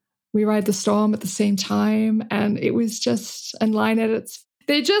for We Ride the Storm at the same time. And it was just, and line edits.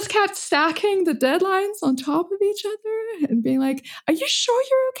 They just kept stacking the deadlines on top of each other and being like, are you sure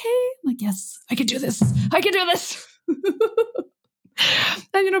you're okay? I'm like, yes, I can do this. I can do this.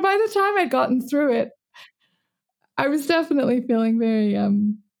 And, by the time I'd gotten through it, I was definitely feeling very,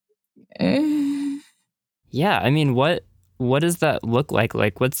 Yeah, I mean, what does that look like?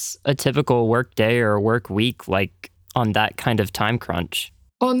 Like, what's a typical work day or work week like on that kind of time crunch?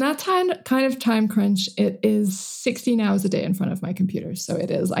 On that kind of time crunch, it is 16 hours a day in front of my computer. So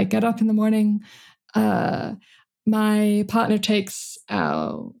it is. I get up in the morning. My partner takes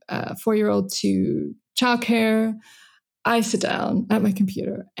our 4-year-old to childcare. I sit down at my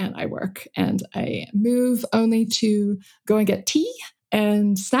computer and I work, and I move only to go and get tea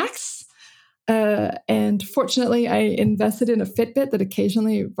and snacks. And fortunately, I invested in a Fitbit that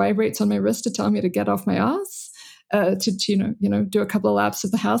occasionally vibrates on my wrist to tell me to get off my ass, to do a couple of laps of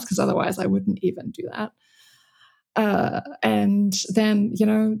the house, because otherwise I wouldn't even do that. And then,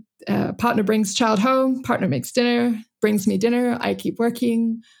 partner brings child home, partner makes dinner, brings me dinner. I keep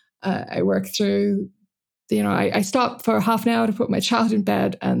working. I work through, I stop for half an hour to put my child in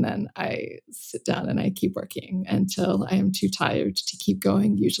bed, and then I sit down and I keep working until I am too tired to keep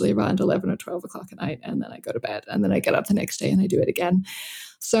going, usually around 11 or 12 o'clock at night. And then I go to bed, and then I get up the next day and I do it again.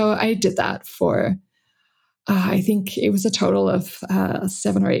 So I did that for, I think it was a total of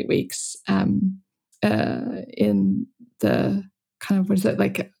 7 or 8 weeks in the kind of,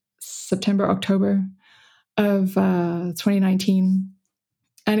 like September, October of 2019.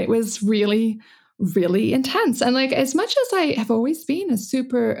 And it was really, really intense. And like, as much as I have always been a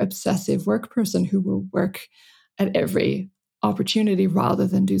super obsessive work person who will work at every opportunity rather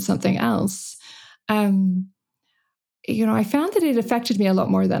than do something else, I found that it affected me a lot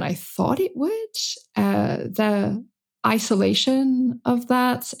more than I thought it would. The isolation of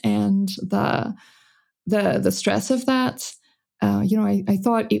that and the stress of that. I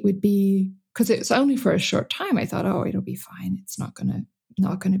thought it would be, because it's only for a short time. I thought, oh, it'll be fine. It's not gonna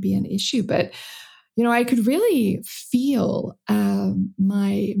be an issue. But I could really feel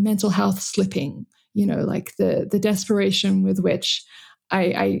my mental health slipping. Like the desperation with which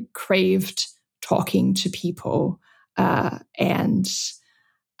I craved talking to people. And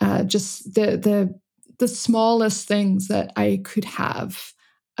just the smallest things that I could have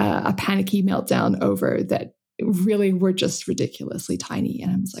a panicky meltdown over that really were just ridiculously tiny.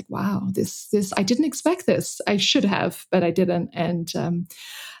 And I was like, wow, this I didn't expect this. I should have, but I didn't. And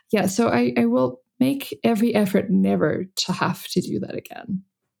so I will make every effort never to have to do that again.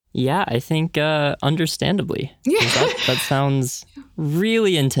 Yeah, I think understandably. Yeah. That sounds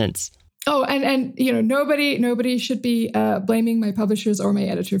really intense. Oh, and nobody should be blaming my publishers or my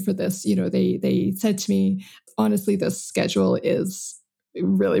editor for this. They said to me, honestly, this schedule is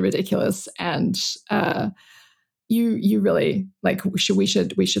really ridiculous, and you really we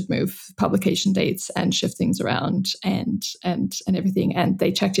should move publication dates and shift things around and everything. And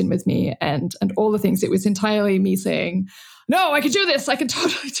they checked in with me and all the things. It was entirely me saying, no, I can do this. I can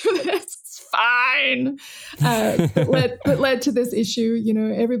totally do this. It's fine. But led to this issue.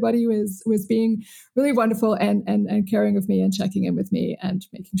 Everybody was being really wonderful and caring of me and checking in with me and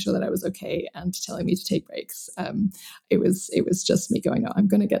making sure that I was okay and telling me to take breaks. It was just me going, no, I'm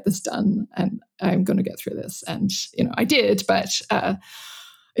going to get this done and I'm going to get through this. And I did, but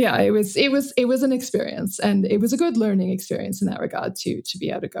it was an experience, and it was a good learning experience in that regard to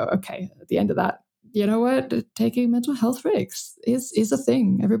be able to go, okay, at the end of that, you know what? Taking mental health breaks is a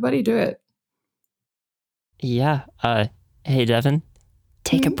thing. Everybody do it. Yeah. Hey, Devin,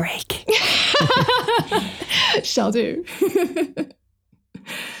 take a break. Shall do.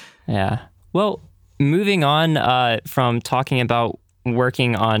 Yeah. Well, moving on from talking about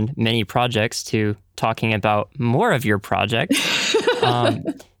working on many projects to talking about more of your project.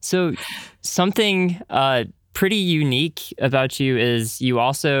 So something pretty unique about you is you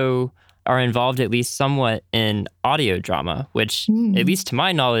also are involved at least somewhat in audio drama, which, at least to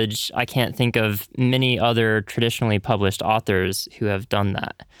my knowledge, I can't think of many other traditionally published authors who have done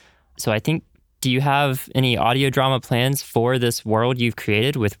that. So I think, do you have any audio drama plans for this world you've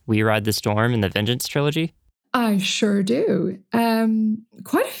created with We Ride the Storm and the Vengeance trilogy? I sure do.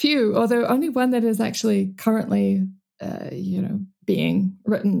 Quite a few, although only one that is actually currently, being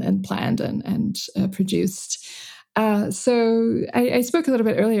written and planned and produced. So I spoke a little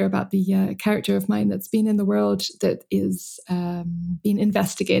bit earlier about the character of mine that's been in the world that is been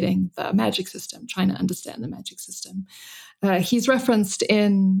investigating the magic system, trying to understand the magic system. He's referenced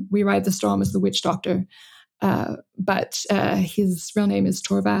in We Ride the Storm as the Witch Doctor, but his real name is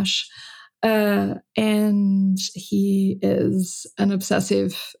Torvash. And he is an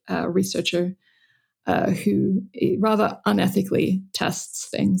obsessive researcher who rather unethically tests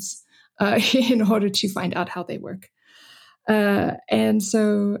things in order to find out how they work. And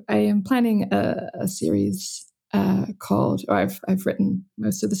so I am planning a series called, or I've written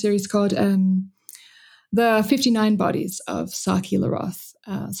most of the series called The 59 Bodies of Saki Laroth.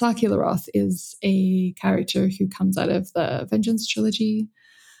 Saki Laroth is a character who comes out of the Vengeance trilogy.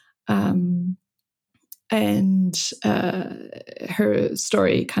 And her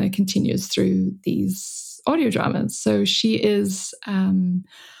story kind of continues through these audio dramas. So she is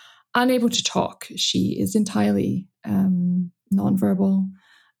unable to talk. She is entirely nonverbal,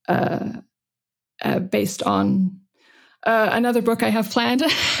 based on another book I have planned.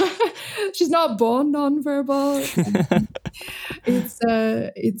 She's not born nonverbal.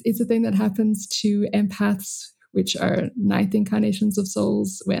 It's a thing that happens to empaths, which are ninth incarnations of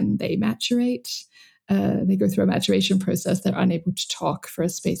souls when they maturate. They go through a maturation process. They're unable to talk for a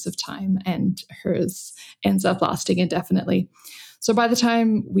space of time, and hers ends up lasting indefinitely. So by the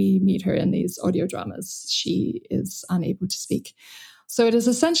time we meet her in these audio dramas, she is unable to speak. So it is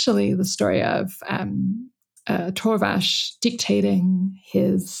essentially the story of Torvash dictating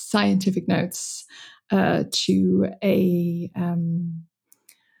his scientific notes to a man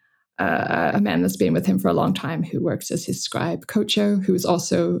that's been with him for a long time, who works as his scribe, Kocho, who is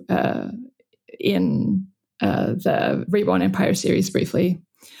also in the Reborn Empire series briefly.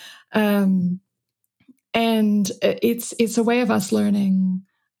 And it's a way of us learning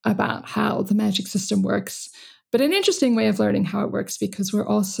about how the magic system works, but an interesting way of learning how it works, because we're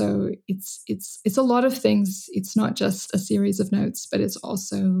also, it's a lot of things. It's not just a series of notes, but it's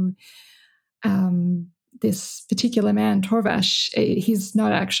also this particular man, Torvash. He's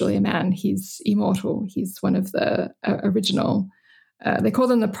not actually a man. He's immortal. He's one of the original, they call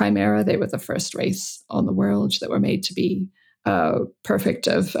them the Primera. They were the first race on the world that were made to be perfect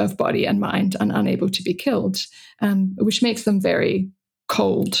of body and mind and unable to be killed, which makes them very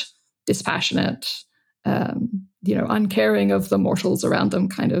cold, dispassionate, uncaring of the mortals around them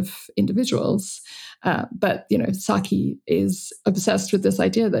kind of individuals. But Saki is obsessed with this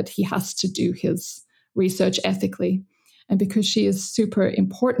idea that he has to do his research ethically. And because she is super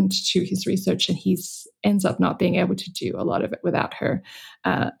important to his research and he ends up not being able to do a lot of it without her,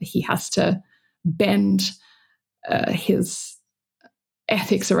 he has to bend his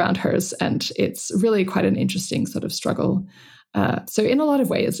ethics around hers. And it's really quite an interesting sort of struggle. So in a lot of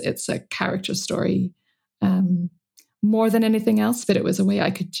ways, it's a character story more than anything else, but it was a way I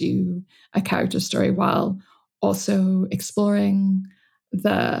could do a character story while also exploring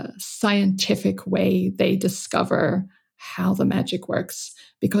the scientific way they discover how the magic works.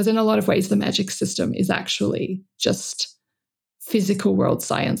 Because in a lot of ways, the magic system is actually just physical world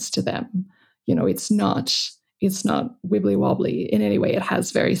science to them. It's not wibbly wobbly in any way. It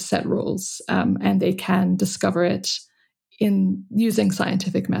has very set rules, and they can discover it in using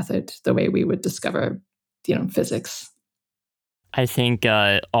scientific method, the way we would discover, physics. I think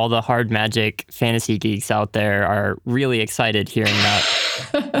all the hard magic fantasy geeks out there are really excited hearing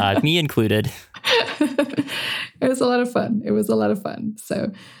that, me included. It was a lot of fun.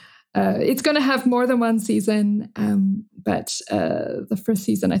 So it's going to have more than one season, but the first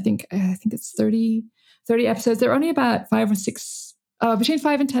season, I think it's 30 episodes. They're only about 5 or 6, between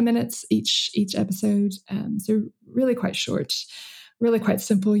 5 and 10 minutes each episode. So really quite short, really quite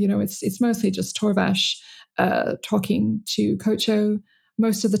simple. It's mostly just Torvash talking to Kocho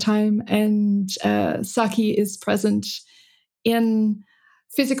most of the time, and Saki is present in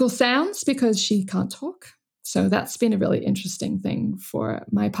physical sounds because she can't talk. So that's been a really interesting thing for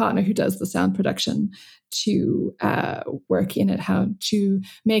my partner who does the sound production to work in it, how to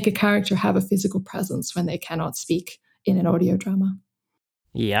make a character have a physical presence when they cannot speak in an audio drama.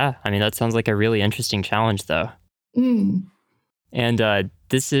 Yeah, that sounds like a really interesting challenge, though. And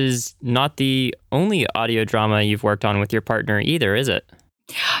this is not the only audio drama you've worked on with your partner either, is it?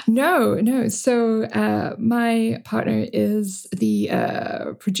 No. So my partner is the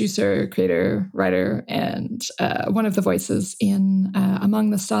producer, creator, writer, and one of the voices in Among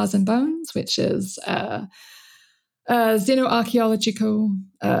the Stars and Bones, which is a xenoarchaeological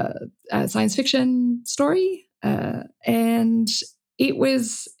science fiction story. And it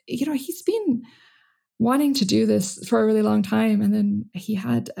was, he's been wanting to do this for a really long time. And then he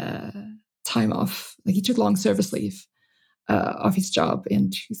had time off. Like, he took long service leave off his job in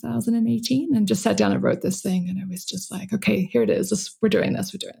 2018 and just sat down and wrote this thing. And I was just like, okay, here it is. We're doing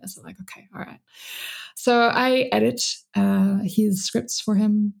this. I'm like, okay, all right. So I edit his scripts for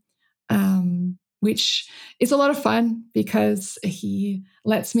him, which is a lot of fun because he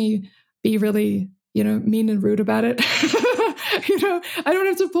lets me be really, mean and rude about it. I don't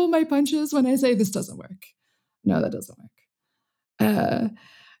have to pull my punches when I say this doesn't work. No, that doesn't work.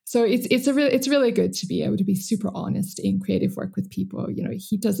 So it's really good to be able to be super honest in creative work with people.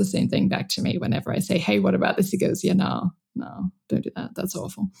 He does the same thing back to me whenever I say, hey, what about this? He goes, yeah, no, don't do that. That's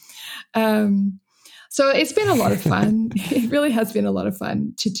awful. So it's been a lot of fun. It really has been a lot of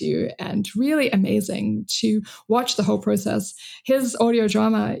fun to do and really amazing to watch the whole process. His audio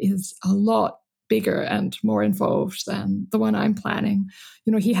drama is a lot bigger and more involved than the one I'm planning.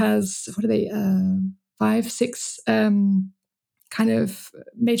 He has, what are they, 5, 6 kind of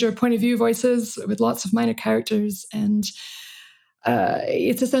major point of view voices with lots of minor characters. And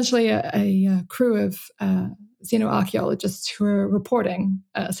it's essentially a crew of xenoarchaeologists who are reporting,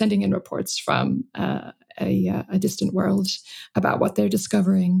 sending in reports from a distant world about what they're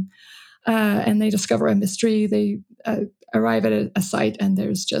discovering. And they discover a mystery. They arrive at a site, and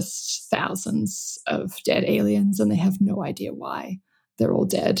there's just thousands of dead aliens, and they have no idea why they're all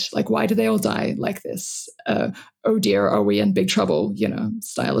dead. Like, why do they all die like this? Oh dear, are we in big trouble?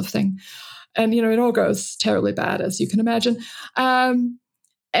 Style of thing. And it all goes terribly bad, as you can imagine. And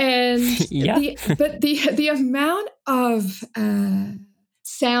Yeah. the amount of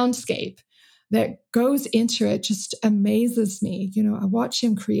soundscape that goes into it just amazes me. I watch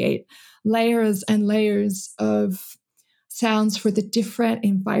him create layers and layers of sounds for the different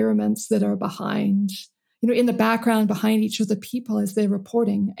environments that are behind, in the background behind each of the people as they're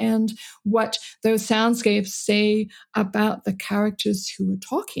reporting, and what those soundscapes say about the characters who are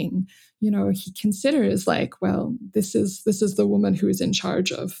talking. He considers like, well, this is the woman who is in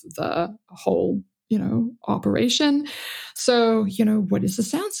charge of the whole operation. So, what is the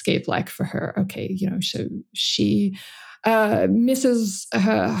soundscape like for her? Okay, so she misses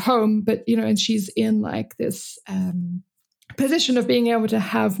her home, but, and she's in like this position of being able to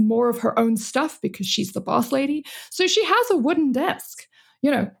have more of her own stuff because she's the boss lady. So she has a wooden desk.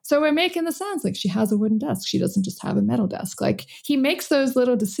 So we're making the sounds like she has a wooden desk. She doesn't just have a metal desk. Like, he makes those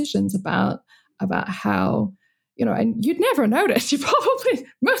little decisions about how, and you'd never notice.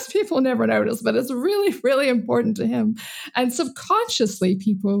 Most people never notice, but it's really, really important to him. And subconsciously,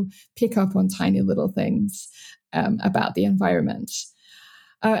 people pick up on tiny little things about the environment.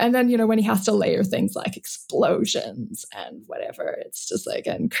 And then, when he has to layer things like explosions and whatever, it's just like,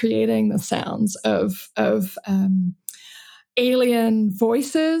 and creating the sounds of alien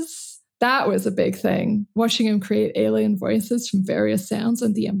voices. That was a big thing, watching him create alien voices from various sounds,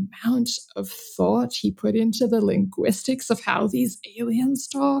 and the amount of thought he put into the linguistics of how these aliens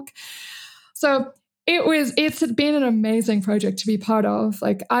talk. So it's been an amazing project to be part of.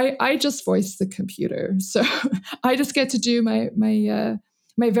 Like, I just voice the computer. So I just get to do my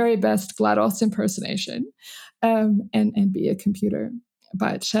very best GLaDOS impersonation, and be a computer.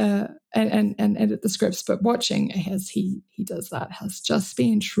 But and edit the scripts. But watching as he does that has just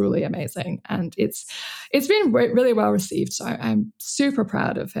been truly amazing, and it's been really well received. So I'm super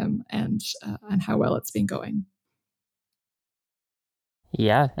proud of him and how well it's been going.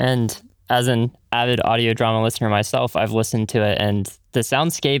 Yeah, and as an avid audio drama listener myself, I've listened to it, and the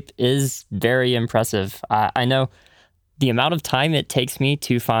soundscape is very impressive. I know the amount of time it takes me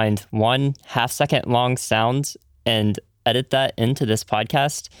to find 1.5 second long sound and edit that into this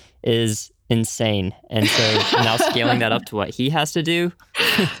podcast is insane. And so now scaling that up to what he has to do,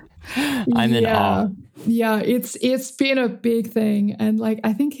 I'm in awe. Yeah, it's been a big thing. And like,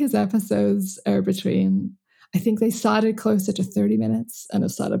 I think his episodes are between, I think they started closer to 30 minutes and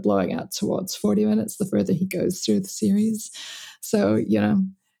have started blowing out towards 40 minutes the further he goes through the series. So,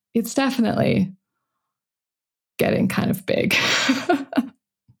 it's definitely getting kind of big.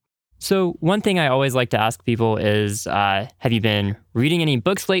 So one thing I always like to ask people is, have you been reading any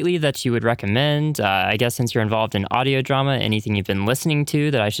books lately that you would recommend? I guess since you're involved in audio drama, anything you've been listening to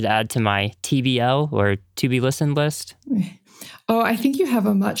that I should add to my TBL or to be listened list? Oh, I think you have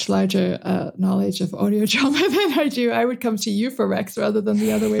a much larger knowledge of audio drama than I do. I would come to you for Rex rather than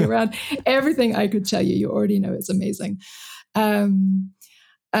the other way around. Everything I could tell you, you already know is amazing. But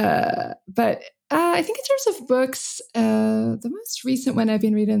I think in terms of books, the most recent one I've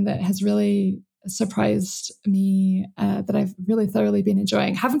been reading that has really surprised me, that I've really thoroughly been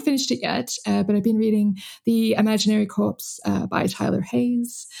enjoying. Haven't finished it yet, but I've been reading The Imaginary Corpse by Tyler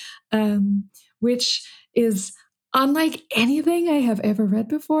Hayes, which is unlike anything I have ever read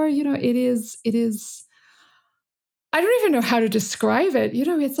before. It is, I don't even know how to describe it.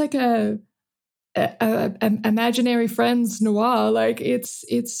 It's like a imaginary friends noir. Like,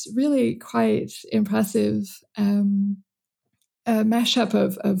 it's really quite impressive. A mashup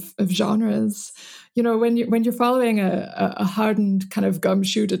of genres. When you're following a hardened kind of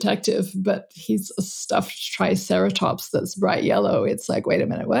gumshoe detective, but he's a stuffed triceratops that's bright yellow. It's like, wait a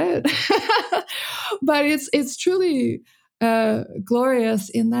minute, what? But it's truly glorious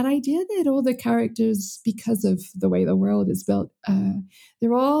in that idea that all the characters, because of the way the world is built,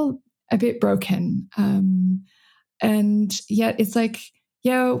 they're all a bit broken. And yet it's like,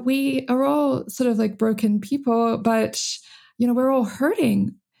 yeah, we are all sort of like broken people, but, we're all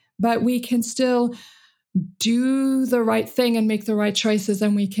hurting, but we can still do the right thing and make the right choices,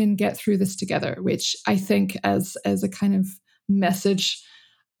 and we can get through this together, which I think as a kind of message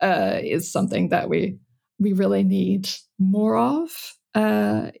is something that we really need more of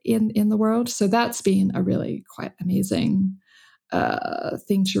in the world. So that's been a really quite amazing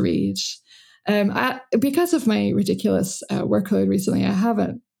thing to read. Because of my ridiculous workload recently, I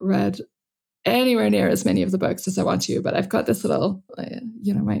haven't read anywhere near as many of the books as I want to, but I've got this little,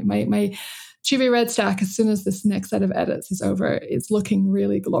 my to-be read stack, as soon as this next set of edits is over, is looking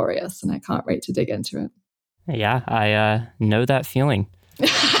really glorious, and I can't wait to dig into it. Yeah, I know that feeling.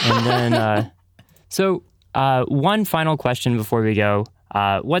 And then, one final question before we go.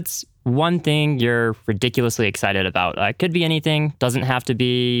 What's one thing you're ridiculously excited about? It could be anything, doesn't have to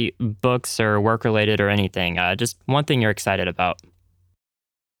be books or work-related or anything. Just one thing you're excited about.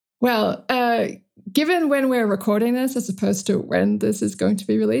 Well, given when we're recording this, as opposed to when this is going to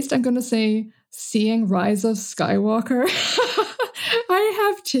be released, I'm going to say seeing Rise of Skywalker.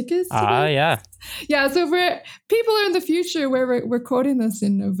 I have tickets. Yeah. Yeah, so people are in the future. We're recording this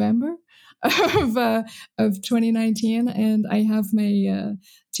in November of 2019, and I have my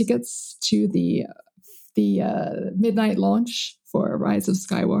tickets to the midnight launch for Rise of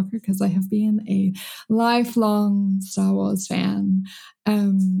Skywalker, because I have been a lifelong Star Wars fan,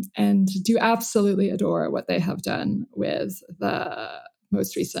 and do absolutely adore what they have done with the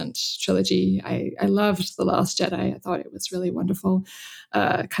most recent trilogy. I loved The Last Jedi. I thought it was really wonderful,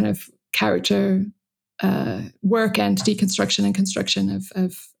 kind of character work and deconstruction and construction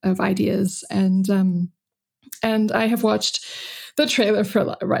of ideas. And I have watched the trailer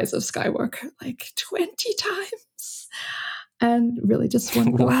for Rise of Skywalker like 20 times. And really just want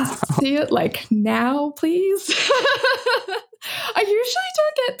to go and see it like now, please. I usually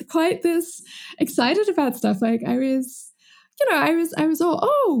don't get quite this excited about stuff. Like I was all,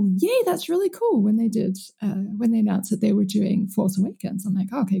 oh, yay, that's really cool when they announced that they were doing Force Awakens. I'm like,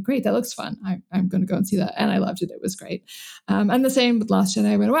 oh, okay, great, that looks fun. I'm going to go and see that. And I loved it. It was great. And the same with Last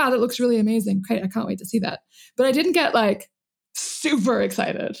Jedi. I went, wow, that looks really amazing. Great, I can't wait to see that. But I didn't get like super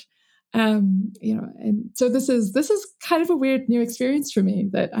excited. And so this is kind of a weird new experience for me,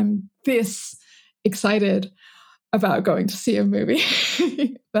 that I'm this excited about going to see a movie.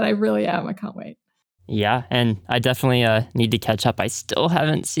 But I really am. I can't wait. Yeah, and I definitely need to catch up. I still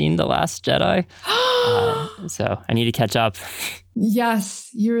haven't seen The Last Jedi, so I need to catch up. Yes,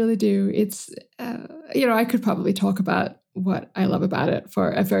 you really do. It's, I could probably talk about what I love about it for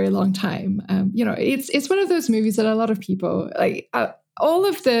a very long time. It's one of those movies that a lot of people like. All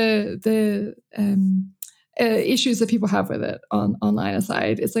of the issues that people have with it online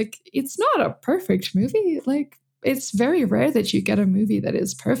aside, it's like, it's not a perfect movie. Like, it's very rare that you get a movie that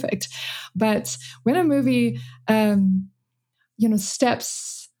is perfect. But when a movie,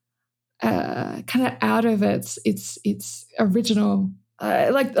 steps kind of out of its original,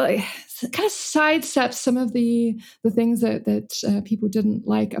 kind of sidesteps some of the things that people didn't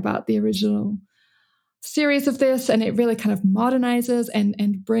like about the original series of this, and it really kind of modernizes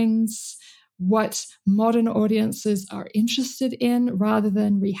and brings what modern audiences are interested in, rather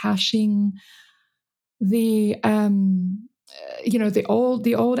than rehashing the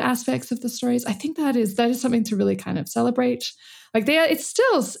old aspects of the stories. I think that is something to really kind of celebrate. Like it's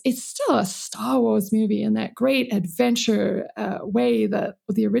still a Star Wars movie in that great adventure way that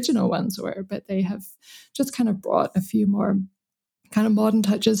the original ones were, but they have just kind of brought a few more kind of modern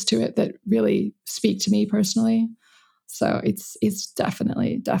touches to it that really speak to me personally. So it's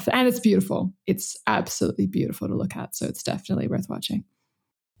definitely, and it's beautiful. It's absolutely beautiful to look at. So it's definitely worth watching.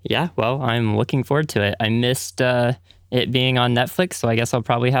 Yeah, well, I'm looking forward to it. I missed it being on Netflix, so I guess I'll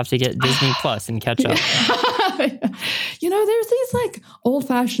probably have to get Disney Plus and catch up. There's these like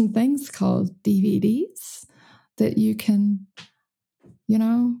old-fashioned things called DVDs that you can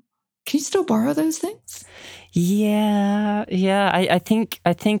you still borrow those things? Yeah. I think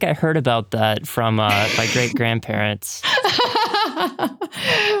I heard about that from my great grandparents.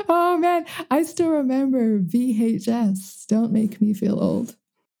 Oh man, I still remember VHS. Don't make me feel old.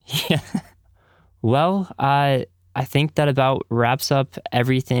 Yeah. Well, I think that about wraps up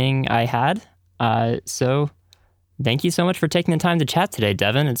everything I had. So thank you so much for taking the time to chat today,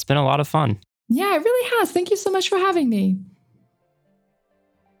 Devin. It's been a lot of fun. Yeah, it really has. Thank you so much for having me.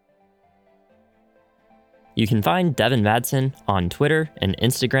 You can find Devin Madson on Twitter and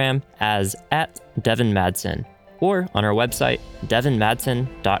Instagram as @DevinMadson, or on our website,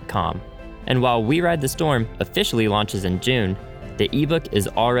 devinmadson.com. And while We Ride the Storm officially launches in June, the ebook is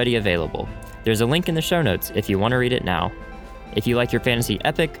already available. There's a link in the show notes if you want to read it now. If you like your fantasy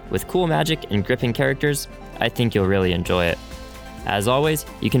epic with cool magic and gripping characters, I think you'll really enjoy it. As always,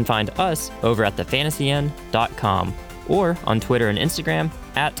 you can find us over at thefantasyinn.com or on Twitter and Instagram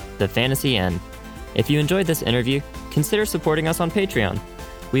at thefantasyinn. If you enjoyed this interview, consider supporting us on Patreon.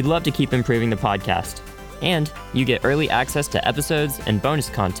 We'd love to keep improving the podcast. And you get early access to episodes and bonus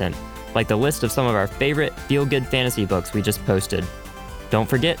content, like the list of some of our favorite feel-good fantasy books we just posted. Don't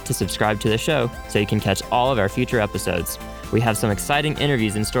forget to subscribe to the show so you can catch all of our future episodes. We have some exciting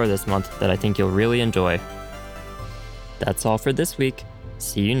interviews in store this month that I think you'll really enjoy. That's all for this week.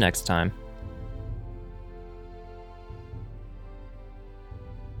 See you next time.